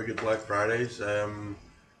of some really good Black Fridays. And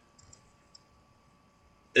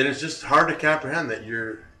it's just hard to comprehend that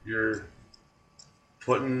you're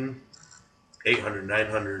putting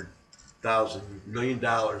 $800,000, $900,000, $1 million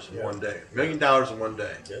in one day. $1 million in one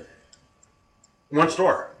day. Yep. One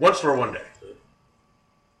store one day.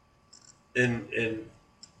 And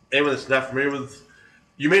anyone that's not familiar with,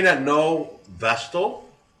 you may not know Vestal,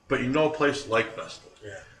 but you know a place like Vestal.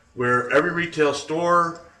 Yeah. Where every retail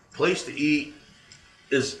store, place to eat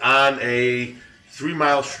is on a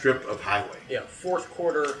 3-mile strip of highway. Yeah, fourth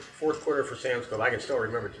quarter for Sam's Club. I can still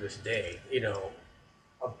remember to this day.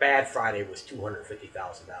 A bad Friday was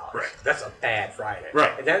 $250,000. Right. That's a bad Friday.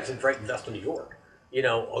 Right. And that's in Brighton, New York.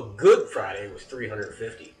 A good Friday was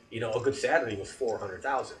 350. A good Saturday was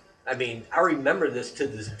 400,000. I mean, I remember this to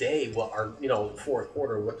this day. What our fourth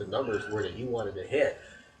quarter, what the numbers were that you wanted to hit.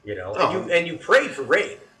 And you prayed for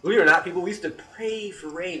rain. Believe it or not, people, we used to pray for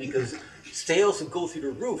rain because sales would go through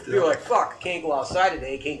the roof. People were like, "Fuck, I can't go outside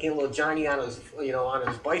today. Can't get little Johnny on his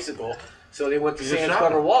bicycle." So they went to Sam's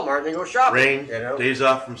Club or Walmart and they go shopping. Rain, days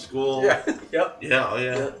off from school. Yeah, yep. Yeah, oh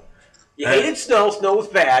yeah. You hated snow. Snow was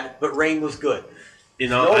bad, but rain was good.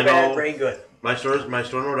 Snow bad, rain good. My store in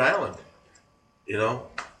Rhode Island.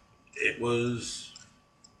 It was,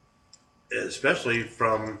 especially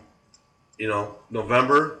from,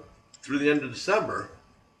 November through the end of December.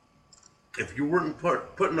 If you weren't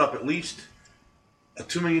putting up at least a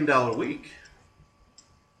 $2 million week,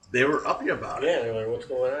 they were uppy about it. Yeah, they're like, "What's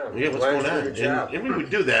going on?" Yeah, what's going on? And we would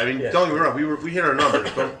do that. I mean, don't get me wrong. We hit our numbers.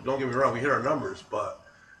 Don't get me wrong. We hit our numbers, but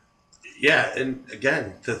yeah. And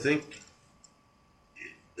again, to think,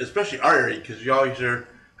 especially our area, because you always hear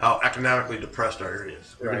how economically depressed our area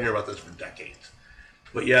is. We've been hearing about this for decades,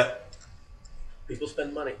 but yet people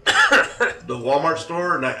spend money. The Walmart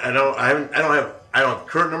store, and I don't have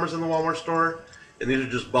current numbers in the Walmart store, and these are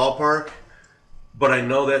just ballpark, but I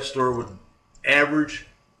know that store would average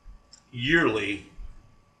yearly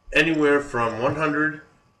anywhere from $100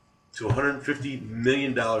 to $150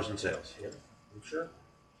 million in sales. Yeah, I'm sure.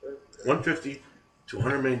 150 to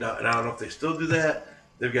 $100 million, and I don't know if they still do that.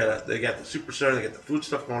 They got the supercenter, they got the food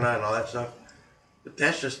stuff going on and all that stuff, but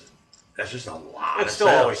that's just a lot. It's still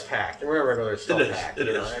always packed. Remember, it's still packed. It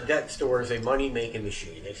is. And that store is a money-making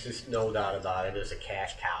machine. It's just no doubt about it. It's a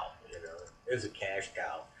cash cow. It's a cash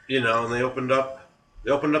cow. And they opened up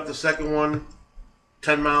the second one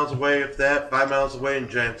 10 miles away, if that, 5 miles away in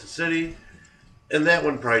Johnson City, and that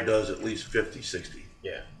one probably does at least 50, 60.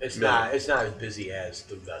 Yeah, it's not as busy as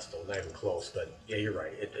the Vestal, not even close. But yeah, you're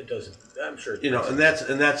right. It doesn't. I'm sure. And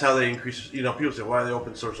that's how they increase. People say, why are they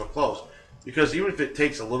open so close? Because even if it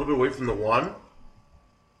takes a little bit away from the one,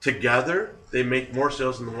 together they make more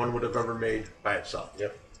sales than the one would have ever made by itself.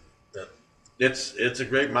 Yep. It's a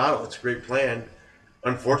great model. It's a great plan.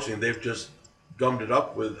 Unfortunately, they've just gummed it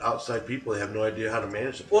up with outside people. They have no idea how to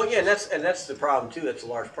manage it. Well, yeah, and that's the problem too. That's a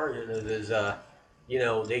large part of it. Is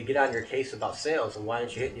they get on your case about sales and why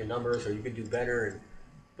aren't you hitting your numbers or you could do better.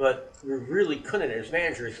 But we really couldn't as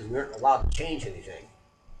managers because we weren't allowed to change anything.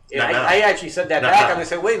 I actually said that back. I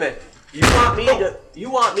said, wait a minute. You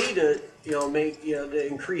want me to make to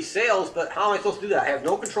increase sales, but how am I supposed to do that? I have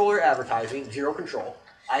no control over advertising, zero control.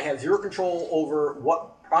 I have zero control over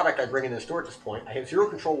what product I bring in the store at this point. I have zero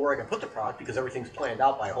control where I can put the product because everything's planned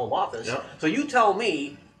out by home office. Yep. So you tell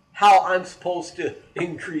me how I'm supposed to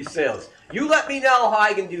increase sales. You let me know how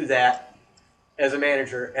I can do that as a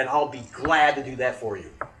manager, and I'll be glad to do that for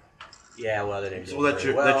you. Yeah, well, that ain't so that's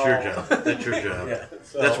your job. That's your job. Yeah,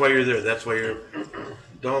 so. That's why you're there. That's why you're.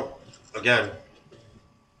 Again.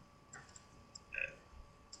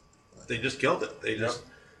 They just killed it. They just.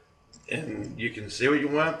 Yep. And you can say what you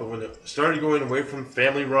want, but when it started going away from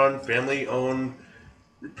family run, family owned,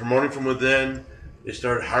 promoting from within, they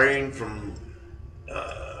started hiring from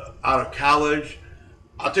out of college.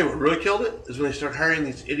 I'll tell you what really killed it is when they started hiring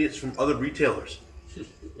these idiots from other retailers.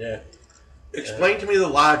 Yeah. Explain to me the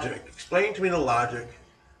logic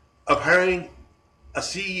of hiring a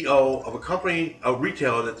CEO of a company, a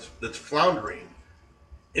retailer that's floundering,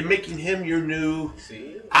 and making him your new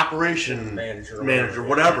operation manager,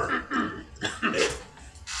 whatever.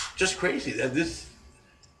 Just crazy.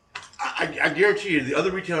 I guarantee you, the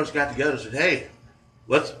other retailers got together and said, "Hey,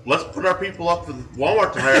 let's put our people up for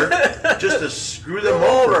Walmart to hire just to screw them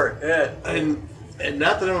over." Yeah. And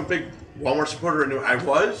not that I'm a big Walmart supporter. I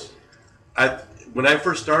was. When I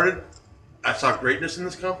first started, I saw greatness in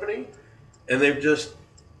this company, and they've just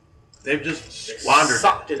squandered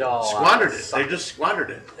sucked it all. Squandered it. They just squandered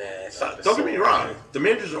it. Yeah, don't get me wrong. The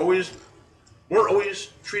managers weren't always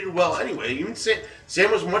treated well anyway. Even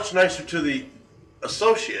Sam was much nicer to the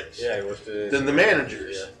associates than the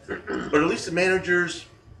managers. Yeah. But at least the managers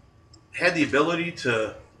had the ability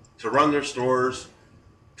to run their stores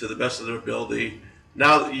to the best of their ability.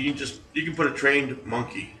 Now you can put a trained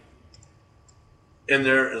monkey in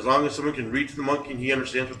there, as long as someone can read to the monkey and he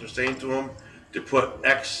understands what they're saying to him, to put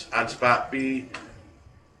X on spot B,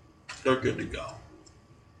 they're good to go.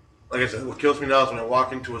 Like I said, what kills me now is when I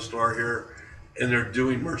walk into a store here and they're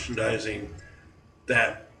doing merchandising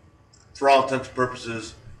that, for all intents and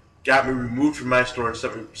purposes, got me removed from my store and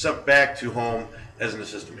sent back to home as an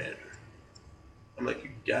assistant manager. I'm like, you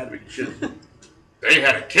gotta be kidding. They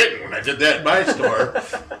had a kitten when I did that in my store.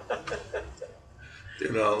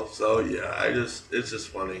 So yeah, it's just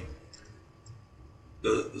funny.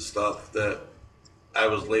 The stuff that I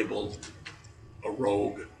was labeled a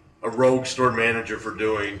rogue store manager for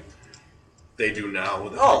doing, they do now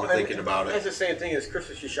with thinking about it. That's the same thing as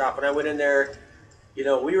Christmas tree shop. When I went in there,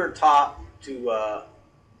 we were taught to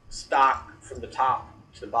stock from the top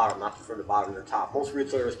to the bottom, not from the bottom to the top. Most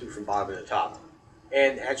retailers do from bottom to the top.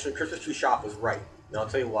 And actually, Christmas tree shop was right. And I'll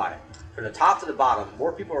tell you why. From the top to the bottom,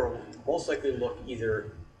 more people are most likely to look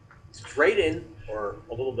either straight in or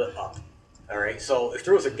a little bit up. All right. So if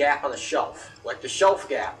there was a gap on the shelf, like the shelf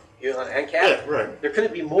gap, on the end cap, there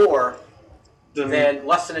couldn't be more than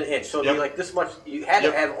less than an inch. So it'd be like this much. You had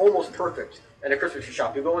to have almost perfect at a Christmas tree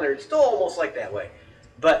shop. You go in there, it's still almost like that way.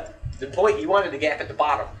 But the point, you wanted the gap at the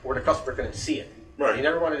bottom where the customer couldn't see it. Right. You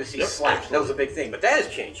never wanted to see slap. Absolutely. That was a big thing. But that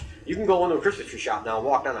has changed. You can go into a Christmas tree shop now and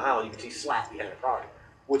walk down the aisle and you can see slap behind the product,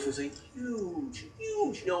 which was a huge,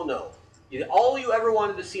 huge no-no. All you ever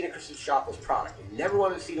wanted to see in a Christmas shop was product. You never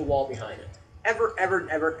wanted to see the wall behind it. Ever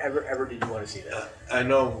did you want to see that? I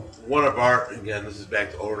know one of our, again, this is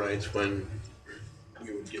back to overnights when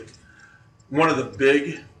we would get one of the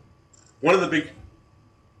big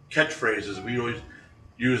catchphrases we always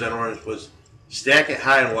use on Orange was stack it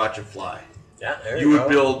high and watch it fly. Yeah, there you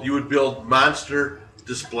go. You would build monster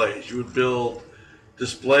displays. You would build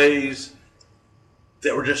displays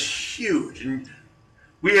that were just huge. And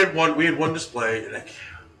we had one display, and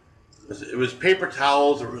it was paper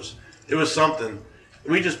towels. It was something.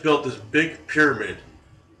 And we just built this big pyramid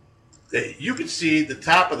that you could see the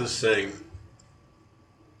top of this thing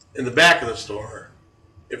in the back of the store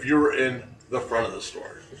if you were in the front of the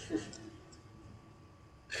store.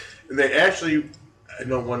 And they actually, I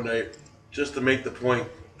know one night, just to make the point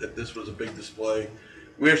that this was a big display,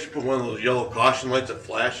 we actually put one of those yellow caution lights that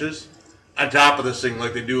flashes on top of this thing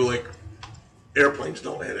like they do, like airplanes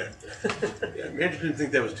don't hit it. Yeah, manager didn't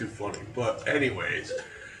think that was too funny. But anyways,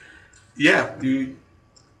 yeah,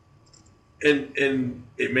 and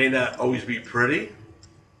it may not always be pretty,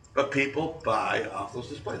 but people buy off those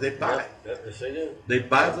displays. They buy. Yes, they do. They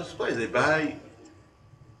buy those displays. They buy.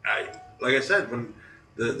 Like I said, when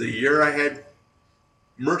the year I had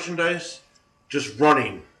merchandise just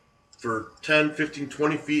running for 10, 15,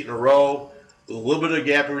 20 feet in a row with a little bit of a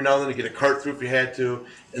gap every now and then to get a cart through if you had to,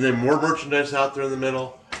 and then more merchandise out there in the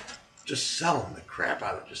middle, just selling the crap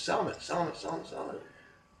out of it. Just selling it.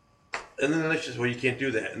 And then the next is, well, you can't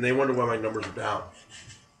do that. And they wonder why my numbers are down.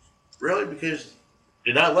 Really? Because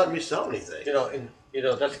you're not letting me sell anything.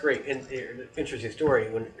 That's great. And interesting story.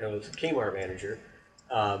 When I was a Kmart manager,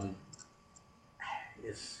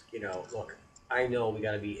 look, I know we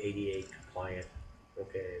got to be ADA compliant.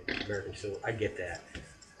 Okay, American Civil. I get that.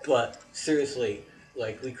 But seriously,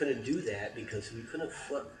 like, we couldn't do that because we couldn't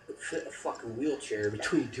fit a fucking wheelchair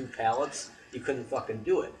between two pallets. You couldn't fucking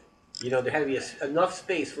do it. There had to be enough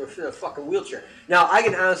space for a fucking wheelchair. Now, I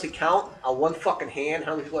can honestly count on one fucking hand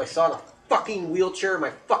how many people I saw in a fucking wheelchair in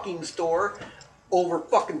my fucking store over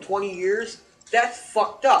fucking 20 years. That's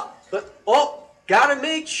fucked up. But, gotta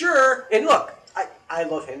make sure. And look, I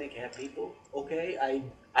love handicapped people, okay?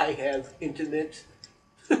 I have intimate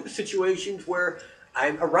situations where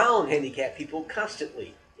I'm around handicapped people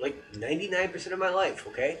constantly, like 99% of my life,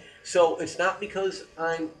 okay? So it's not because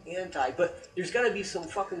I'm anti, but there's got to be some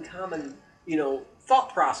fucking common,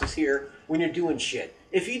 thought process here when you're doing shit.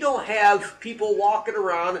 If you don't have people walking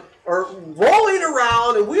around or rolling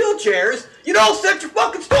around in wheelchairs, you don't set your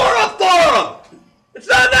fucking store up for them. It's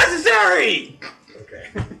not necessary. Okay.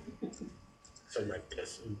 So I might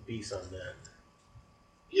piss and piece on that.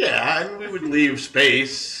 Yeah, and we would leave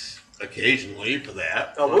space occasionally for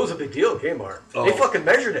that. Oh, it was a big deal at Kmart. Oh. They fucking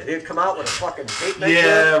measured it. They'd come out with a fucking tape measure.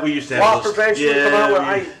 Yeah, we used to have loss prevention. Yeah, come out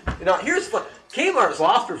with here's fun. Kmart's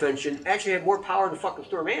loss prevention actually had more power than fucking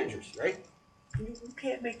store managers, right? You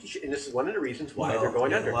can't make the shit. And this is one of the reasons why they're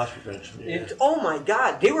going under. Loss prevention. Yeah. Oh my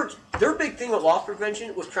God, their big thing with loss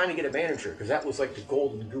prevention was trying to get a manager because that was like the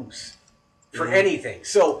golden goose for anything.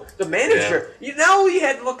 So the manager, now you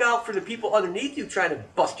had to look out for the people underneath you trying to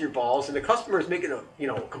bust your balls, and the customer is making a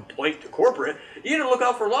complaint to corporate. You had to look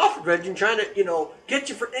out for loss prevention, trying to get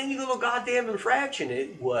you for any little goddamn infraction.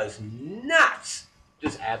 It was nuts,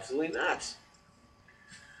 just absolutely nuts.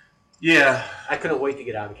 Yeah, I couldn't wait to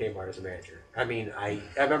get out of Kmart as a manager. I mean, I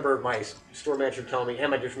remember my store manager telling me, "Hey,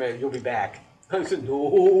 my different manager, you'll be back." I said,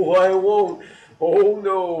 "No, I won't. Oh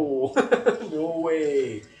no, no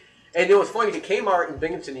way." And it was funny, the Kmart in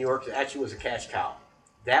Binghamton, New York, actually was a cash cow.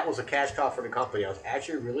 That was a cash cow for the company. I was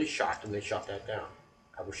actually really shocked when they shut that down.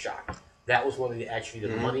 I was shocked. That was one of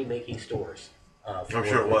the money-making stores. I'm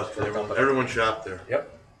sure it was. Everyone shopped there.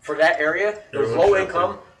 Yep. For that area, it was low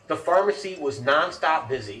income. The pharmacy was nonstop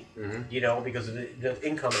busy, because of the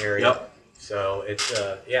income area. Yep. So it's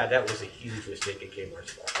that was a huge mistake in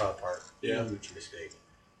Kmart's part. Yeah. Huge mistake.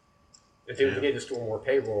 If they would give the store more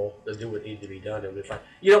payroll to do what needed to be done, it would be fine.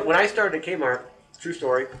 When I started at Kmart, true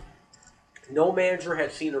story, no manager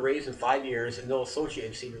had seen a raise in 5 years, and no associate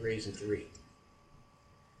had seen a raise in 3.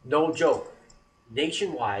 No joke.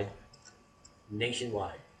 Nationwide,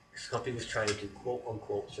 this company was trying to quote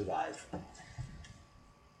unquote survive.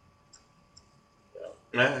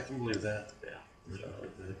 Yeah, I can believe that. Yeah.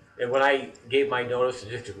 And when I gave my notice, the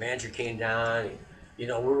district manager came down. And,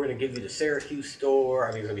 we're going to give you the Syracuse store.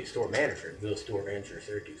 I mean, he was going to be store manager, the store manager of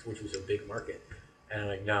Syracuse, which was a big market. And I'm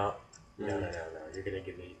like, no. You're going to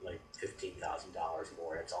give me like $15,000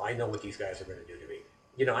 more. That's all. I know what these guys are going to do to me.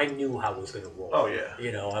 I knew how it was going to roll. Oh yeah.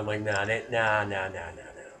 I'm like, nah. I'm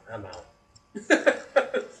out.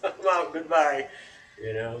 I'm out. Goodbye.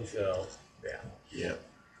 So yeah. Yeah.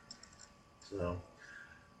 So.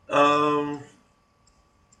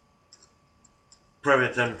 Probably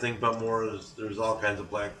had time to think about more. There's all kinds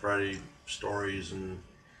of Black Friday stories and.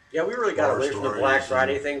 Yeah, we really got away from the Black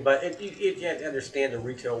Friday thing, but you have to understand the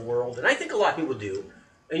retail world, and I think a lot of people do.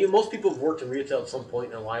 And most people have worked in retail at some point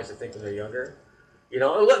in their lives, I think, when they're younger.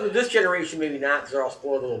 This generation maybe not, because they're all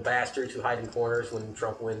spoiled little bastards who hide in corners when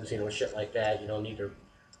Trump wins, shit like that. Need their,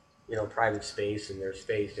 private space and their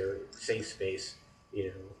space, their safe space,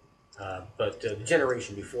 But the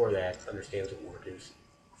generation before that understands what work is.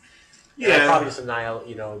 Yeah. Probably just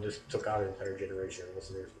just took out an entire generation of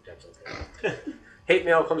listeners, but that's okay. Hate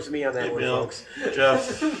mail comes to me on that one, folks.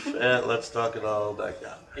 Jeff, let's talk it all back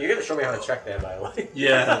down. You're going to show me how to check that, by the way.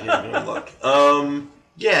 Yeah, look. And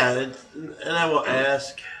I will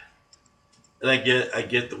ask, and I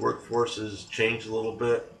get the workforce has changed a little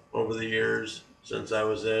bit over the years since I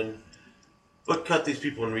was in, but cut these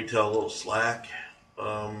people in retail a little slack.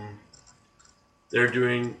 They're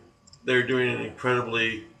doing an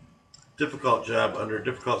incredibly difficult job under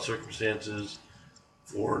difficult circumstances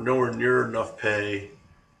for nowhere near enough pay,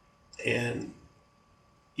 and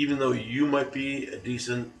even though you might be a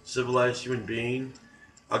decent, civilized human being,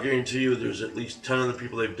 I'll guarantee you there's at least 10 other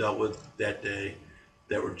people they've dealt with that day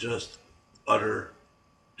that were just utter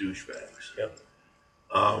douchebags. Yep.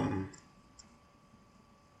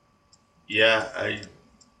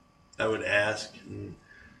 I would ask, and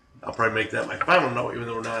I'll probably make that my final note, even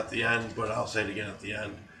though we're not at the end, but I'll say it again at the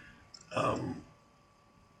end.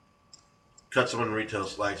 Cut someone in retail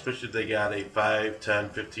slack, especially if they got a 5, 10,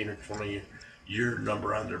 15, or 20 year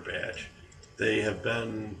number on their badge. They have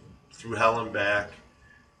been through hell and back,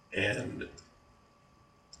 and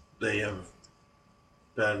they have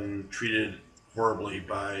been treated horribly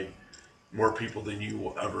by more people than you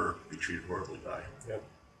will ever be treated horribly by. Yep.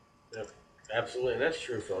 Absolutely, and that's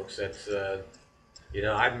true, folks. That's, I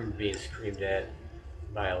remember being screamed at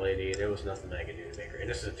by a lady, and there was nothing I could do to make her, and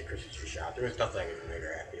this is at the Christmas tree shop, there was nothing I could do to make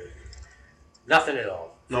her happy. Nothing at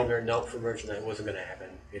all. Nope. For merchandise, it wasn't going to happen.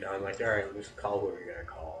 I'm like, all right, let's call whoever you're going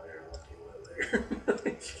to call, and I'll deal with it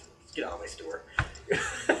later. Just get out of my store.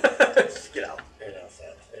 Just get out. So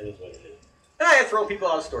it is what it is. And I have thrown people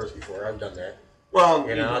out of stores before. I've done that. Well,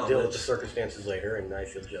 I'll deal with the circumstances later, and I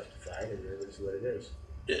feel justified, and it is what it is.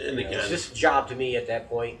 And again, it's just a job to me at that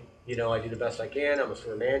point. I do the best I can. I'm a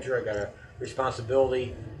store manager. I got a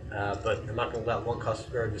responsibility, but I'm not going to let one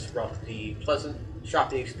customer disrupt the pleasant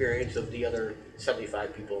shopping experience of the other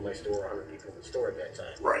 75 people in my store, 100 people in the store at that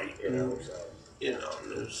time. Right. So.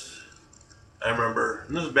 I remember,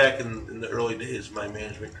 and this was back in the early days of my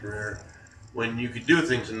management career, when you could do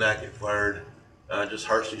things and not get fired, just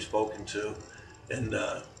harshly spoken to. And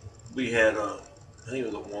we had I think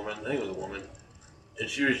it was a woman, and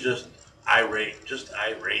she was just irate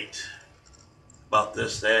about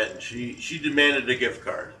this, that, and she demanded a gift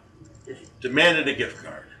card. I'm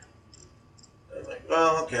like,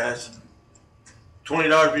 well, okay,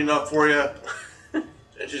 $20 be enough for you?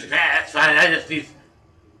 And she's like, that's fine, I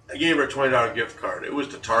gave her a $20 gift card. It was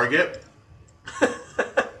to Target.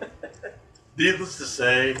 Needless to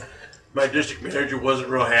say, my district manager wasn't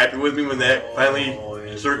real happy with me when that finally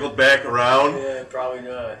circled back around. Yeah, probably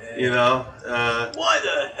not. Yeah. Why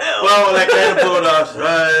the hell? Well, that kind of blew it off.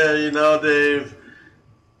 Dave,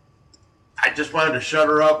 I just wanted to shut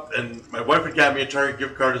her up, and my wife had got me a Target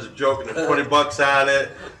gift card as a joke, and there's $20 on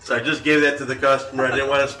it, so I just gave that to the customer. I didn't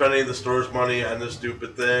want to spend any of the store's money on this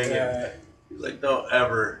stupid thing. And he's like, don't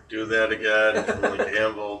ever do that again. It's really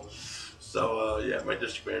gamble. So, my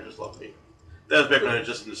district managers love me. That was back when I was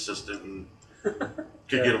just an assistant and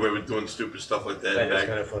could get away with doing stupid stuff like that and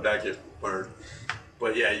not get fired.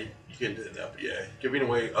 But yeah, you can end up giving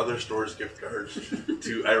away other stores' gift cards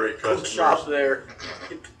to irate customers. Shop there.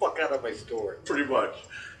 Get the fuck out of my store. Pretty much.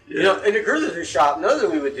 Yeah. You know, in the grocery shop, another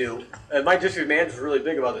thing we would do, my district manager was really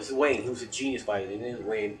big about this, is Wayne. He was a genius by the name of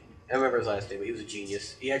Wayne. I don't remember his last name, but he was a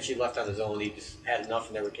genius. He actually left on his own. He just had enough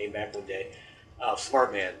and never came back one day.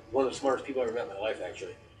 Smart man. One of the smartest people I ever met in my life,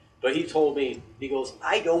 actually. But he told me, he goes,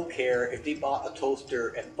 I don't care if they bought a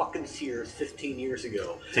toaster at fucking Sears 15 years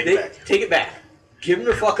ago. Take it back. Take it back. Give them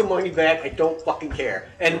their fucking money back. I don't fucking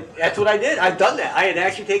care. And that's what I did. I've done that. I had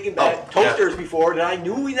actually taken back toasters before that I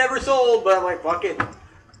knew we never sold, but I'm like, fuck it.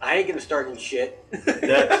 I ain't gonna start any shit.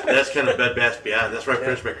 That's kind of Bed Bath Beyond. That's why I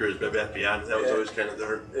finished my career as Bed Bath Beyond. That was always kind of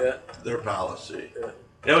their policy. Yeah.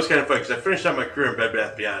 That was kind of fun because I finished out my career in Bed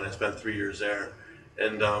Bath Beyond. I spent 3 years there,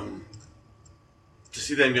 and to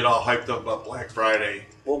see them get all hyped up about Black Friday.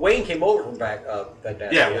 Well, Wayne came over from Bed Bath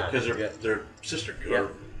Beyond. Yeah, because they're sister or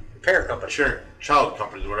parent company, child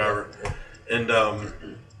companies, whatever, and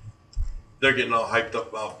they're getting all hyped up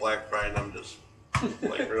about Black Friday, and I'm just.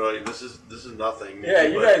 Like, really, this is nothing. Yeah,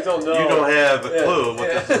 you guys don't know. You don't have a clue what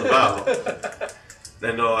this is about.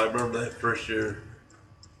 I know. I remember that first year.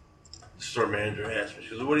 The store manager asked me,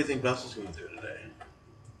 she goes, "What do you think Vessel's going to do today?"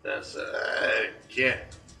 And I said, "I can't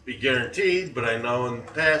be guaranteed, but I know in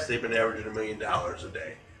the past they've been averaging $1 million a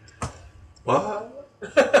day." What?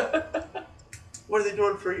 What are they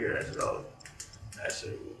doing for a year? I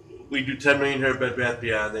said, we do $10 million here at Bed Bath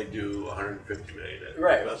Beyond. They do $150 million at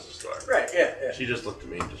Vessel Store. Right. Yeah. She just looked at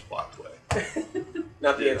me and just walked away.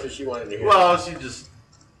 Not the answer she wanted to hear. Well,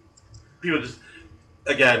 people just,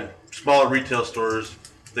 again, smaller retail stores,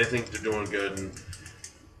 they think they're doing good, and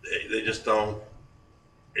they just don't.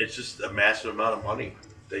 It's just a massive amount of money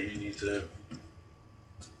that you need to.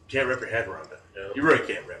 Can't wrap your head around it. No. You really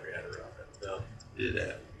can't wrap your head around it. No.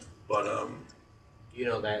 Yeah. But you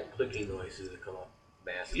know that clicking noise is come up.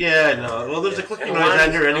 Massive. Yeah, I know. Well, there's a clicking noise on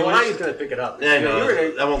here anyway. Lonnie's going to pick it up. Yeah, I know.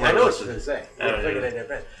 I won't let I know what she's going to say.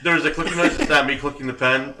 There's a clicking noise. It's not me clicking the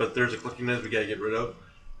pen, but there's a clicking noise we got to get rid of.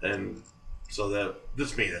 And so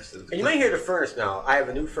that's me. And you might hear the furnace now. I have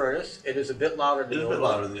a new furnace. It is a bit louder than the old one. It's a bit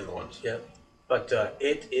louder than the other ones. Yeah. But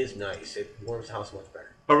it is nice. It warms the house much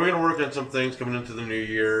better. But we're going to work on some things coming into the new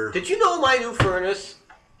year. Did you know my new furnace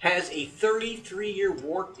has a 33-year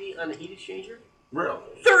warranty on the heat exchanger? Really?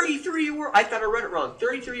 33-year warranty. I thought I read it wrong.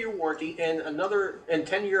 33-year warranty and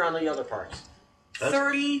 10-year on the other parts.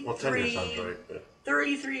 33. Well, 10 years sounds right. But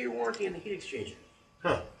 33-year warranty on the heat exchanger.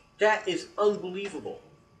 Huh? That is unbelievable.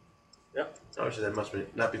 Yep. Obviously, that must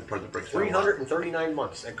not be the part that breaks 339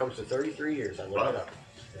 months. That comes to 33 years. I looked it up.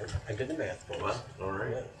 I did the math, folks. Well, all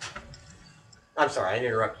right. Yeah. I'm sorry, I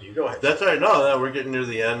interrupted you. Go ahead. That's all right. No, we're getting near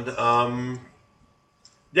the end.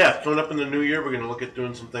 Yeah, coming up in the new year, we're going to look at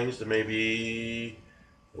doing some things to maybe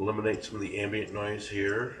eliminate some of the ambient noise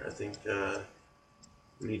here. I think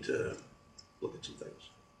we need to look at some things.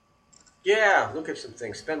 Yeah, look at some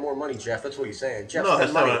things. Spend more money, Jeff. That's what he's saying. Jeff, no,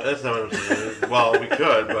 that's not what I'm saying. Well, we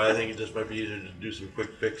could, but I think it just might be easier to do some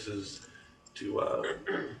quick fixes to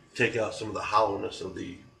take out some of the hollowness of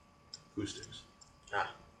the acoustics.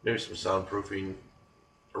 Maybe some soundproofing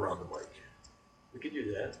around the mic. We could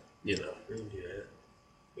do that. You know. We can do that.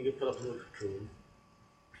 We could put up a little cocoon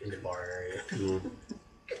in the bar area. Cocoon.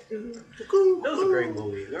 That was a great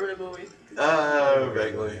movie. Remember that movie?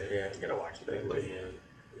 Vaguely. Yeah, you gotta watch it. Vaguely.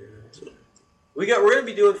 Yeah. We're gonna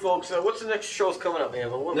be doing, folks. What's the next show's coming up, man?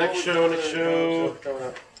 Next show. Coming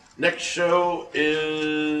up. Next show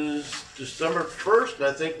is December 1st, and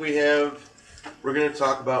I think we're going to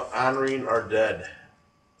talk about honoring our dead.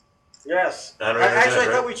 Yes. I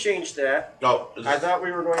thought we changed that. Oh. I thought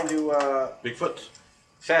we were going to... Bigfoot?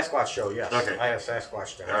 Sasquatch show, yes. Okay. I have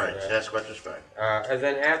Sasquatch down. All right, Sasquatch is fine. And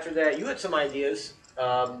then after that, you had some ideas.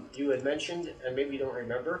 You had mentioned, and maybe you don't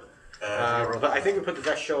remember, but I think we put the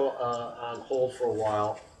next show on hold for a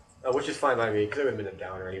while, which is fine by me, because it would have been a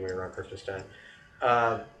downer anyway around Christmas time.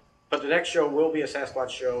 But the next show will be a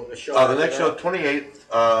Sasquatch show. The next show,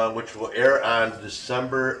 28th, which will air on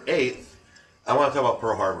December 8th. I want to talk about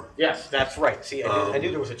Pearl Harbor. Yes, that's right. See, I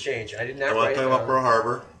knew there was a change. I did not. I want to talk about Pearl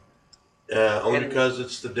Harbor, only because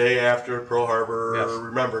it's the day after Pearl Harbor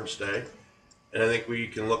Remembrance Day, and I think we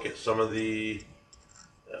can look at some of the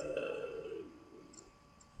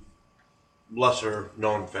lesser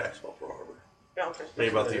known facts about Pearl Harbor. Yeah, okay.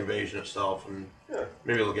 Maybe about the invasion itself, and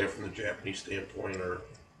maybe look at it from the Japanese standpoint, or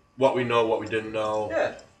what we know, what we didn't know,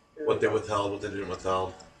 what they withheld, what they didn't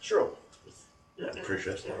withhold. Sure. Yeah, I'm pretty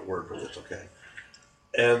sure that's not a word, but it's okay.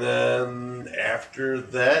 And then after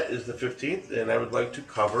that is the 15th, and I would like to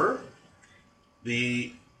cover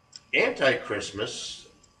the anti-Christmas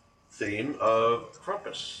theme of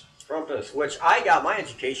Krampus. Krampus, which I got my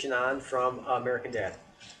education on from American Dad.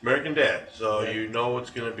 American Dad. So you know it's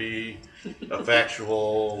going to be a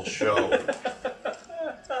factual show.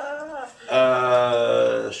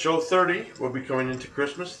 Show 30 will be coming into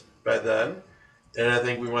Christmas by then. And I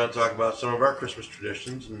think we want to talk about some of our Christmas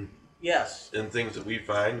traditions and Yes. and things that we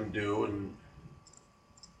find and do and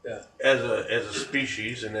Yeah. as a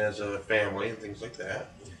species and as a family and things like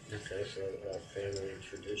that. Okay, so family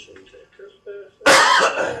traditions at Christmas.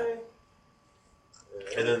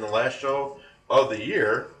 And then the last show of the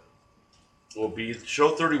year will be show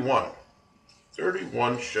 31.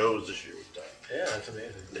 31 shows this year we've done. Yeah, that's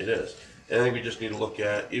amazing. It is. And I think we just need to look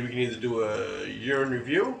at, we can either do a year in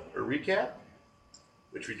review or recap,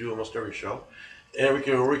 which we do almost every show. And we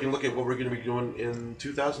can look at what we're going to be doing in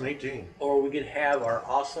 2018. Or we could have our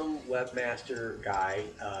awesome webmaster guy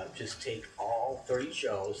just take all 30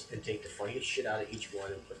 shows and take the funniest shit out of each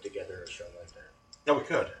one and put together a show like that. No, we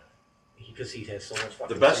could. Because he has so much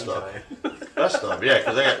fucking The best free stuff. time. Best stuff, yeah,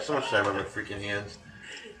 because I got so much time on my freaking hands.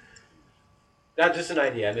 Not just an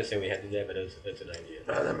idea. I'm just saying we had to do that, but it's an idea.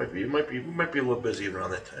 That might be. We might be a little busy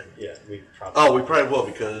around that time. Yeah, we probably. Oh, we probably will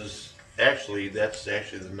because actually that's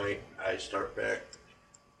actually the night I start back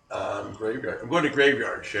graveyard. I'm going to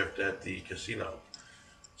graveyard shift at the casino,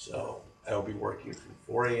 so I'll be working from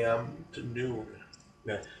 4 a.m. to noon.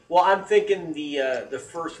 Yeah. Well, I'm thinking the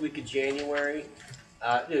first week of January.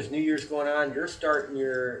 There's New Year's going on. You're starting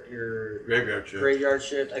your Graveyard shift. graveyard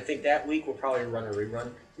shift. I think that week we'll probably run a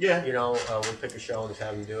rerun. Yeah. You know, we'll pick a show and just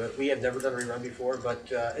have them do it. We have never done a rerun before,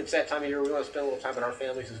 but it's that time of year we want to spend a little time with our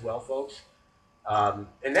families as well, folks.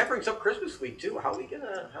 And that brings up Christmas week too. How are we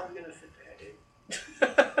gonna fit that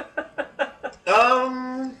in?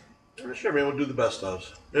 I'm not sure. Maybe we'll do the best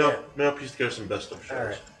ofs. Maybe I'll piece together some best of shows. All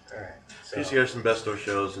right. So, Piece together some best of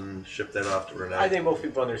shows and ship that off to Renee. I think most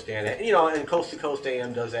people understand it. You know, and Coast to Coast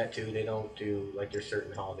AM does that too. They don't do, like, there's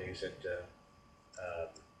certain holidays that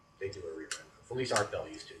they do a rerun. At least Art Bell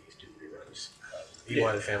used to do reruns. You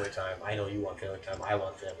wanted family time. I know you want family time. I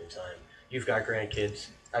want family time. You've got grandkids.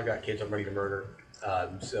 I've got kids I'm ready to murder.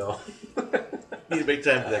 So need a big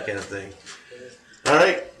time for that kind of thing. All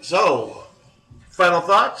right, so final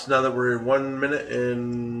thoughts. Now that we're 1 minute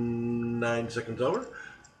and 9 seconds over,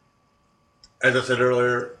 as I said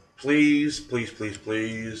earlier, please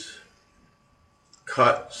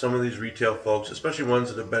cut some of these retail folks, especially ones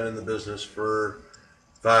that have been in the business for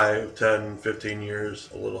 5, 10, 15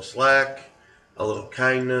 years, a little slack, a little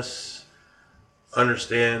kindness.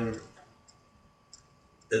 Understand,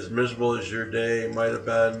 as miserable as your day might have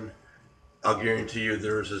been, I'll guarantee you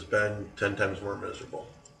theirs has been 10 times more miserable.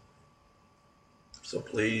 So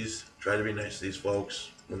please try to be nice to these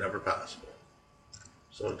folks whenever possible.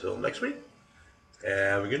 So until next week,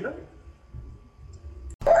 have a good night.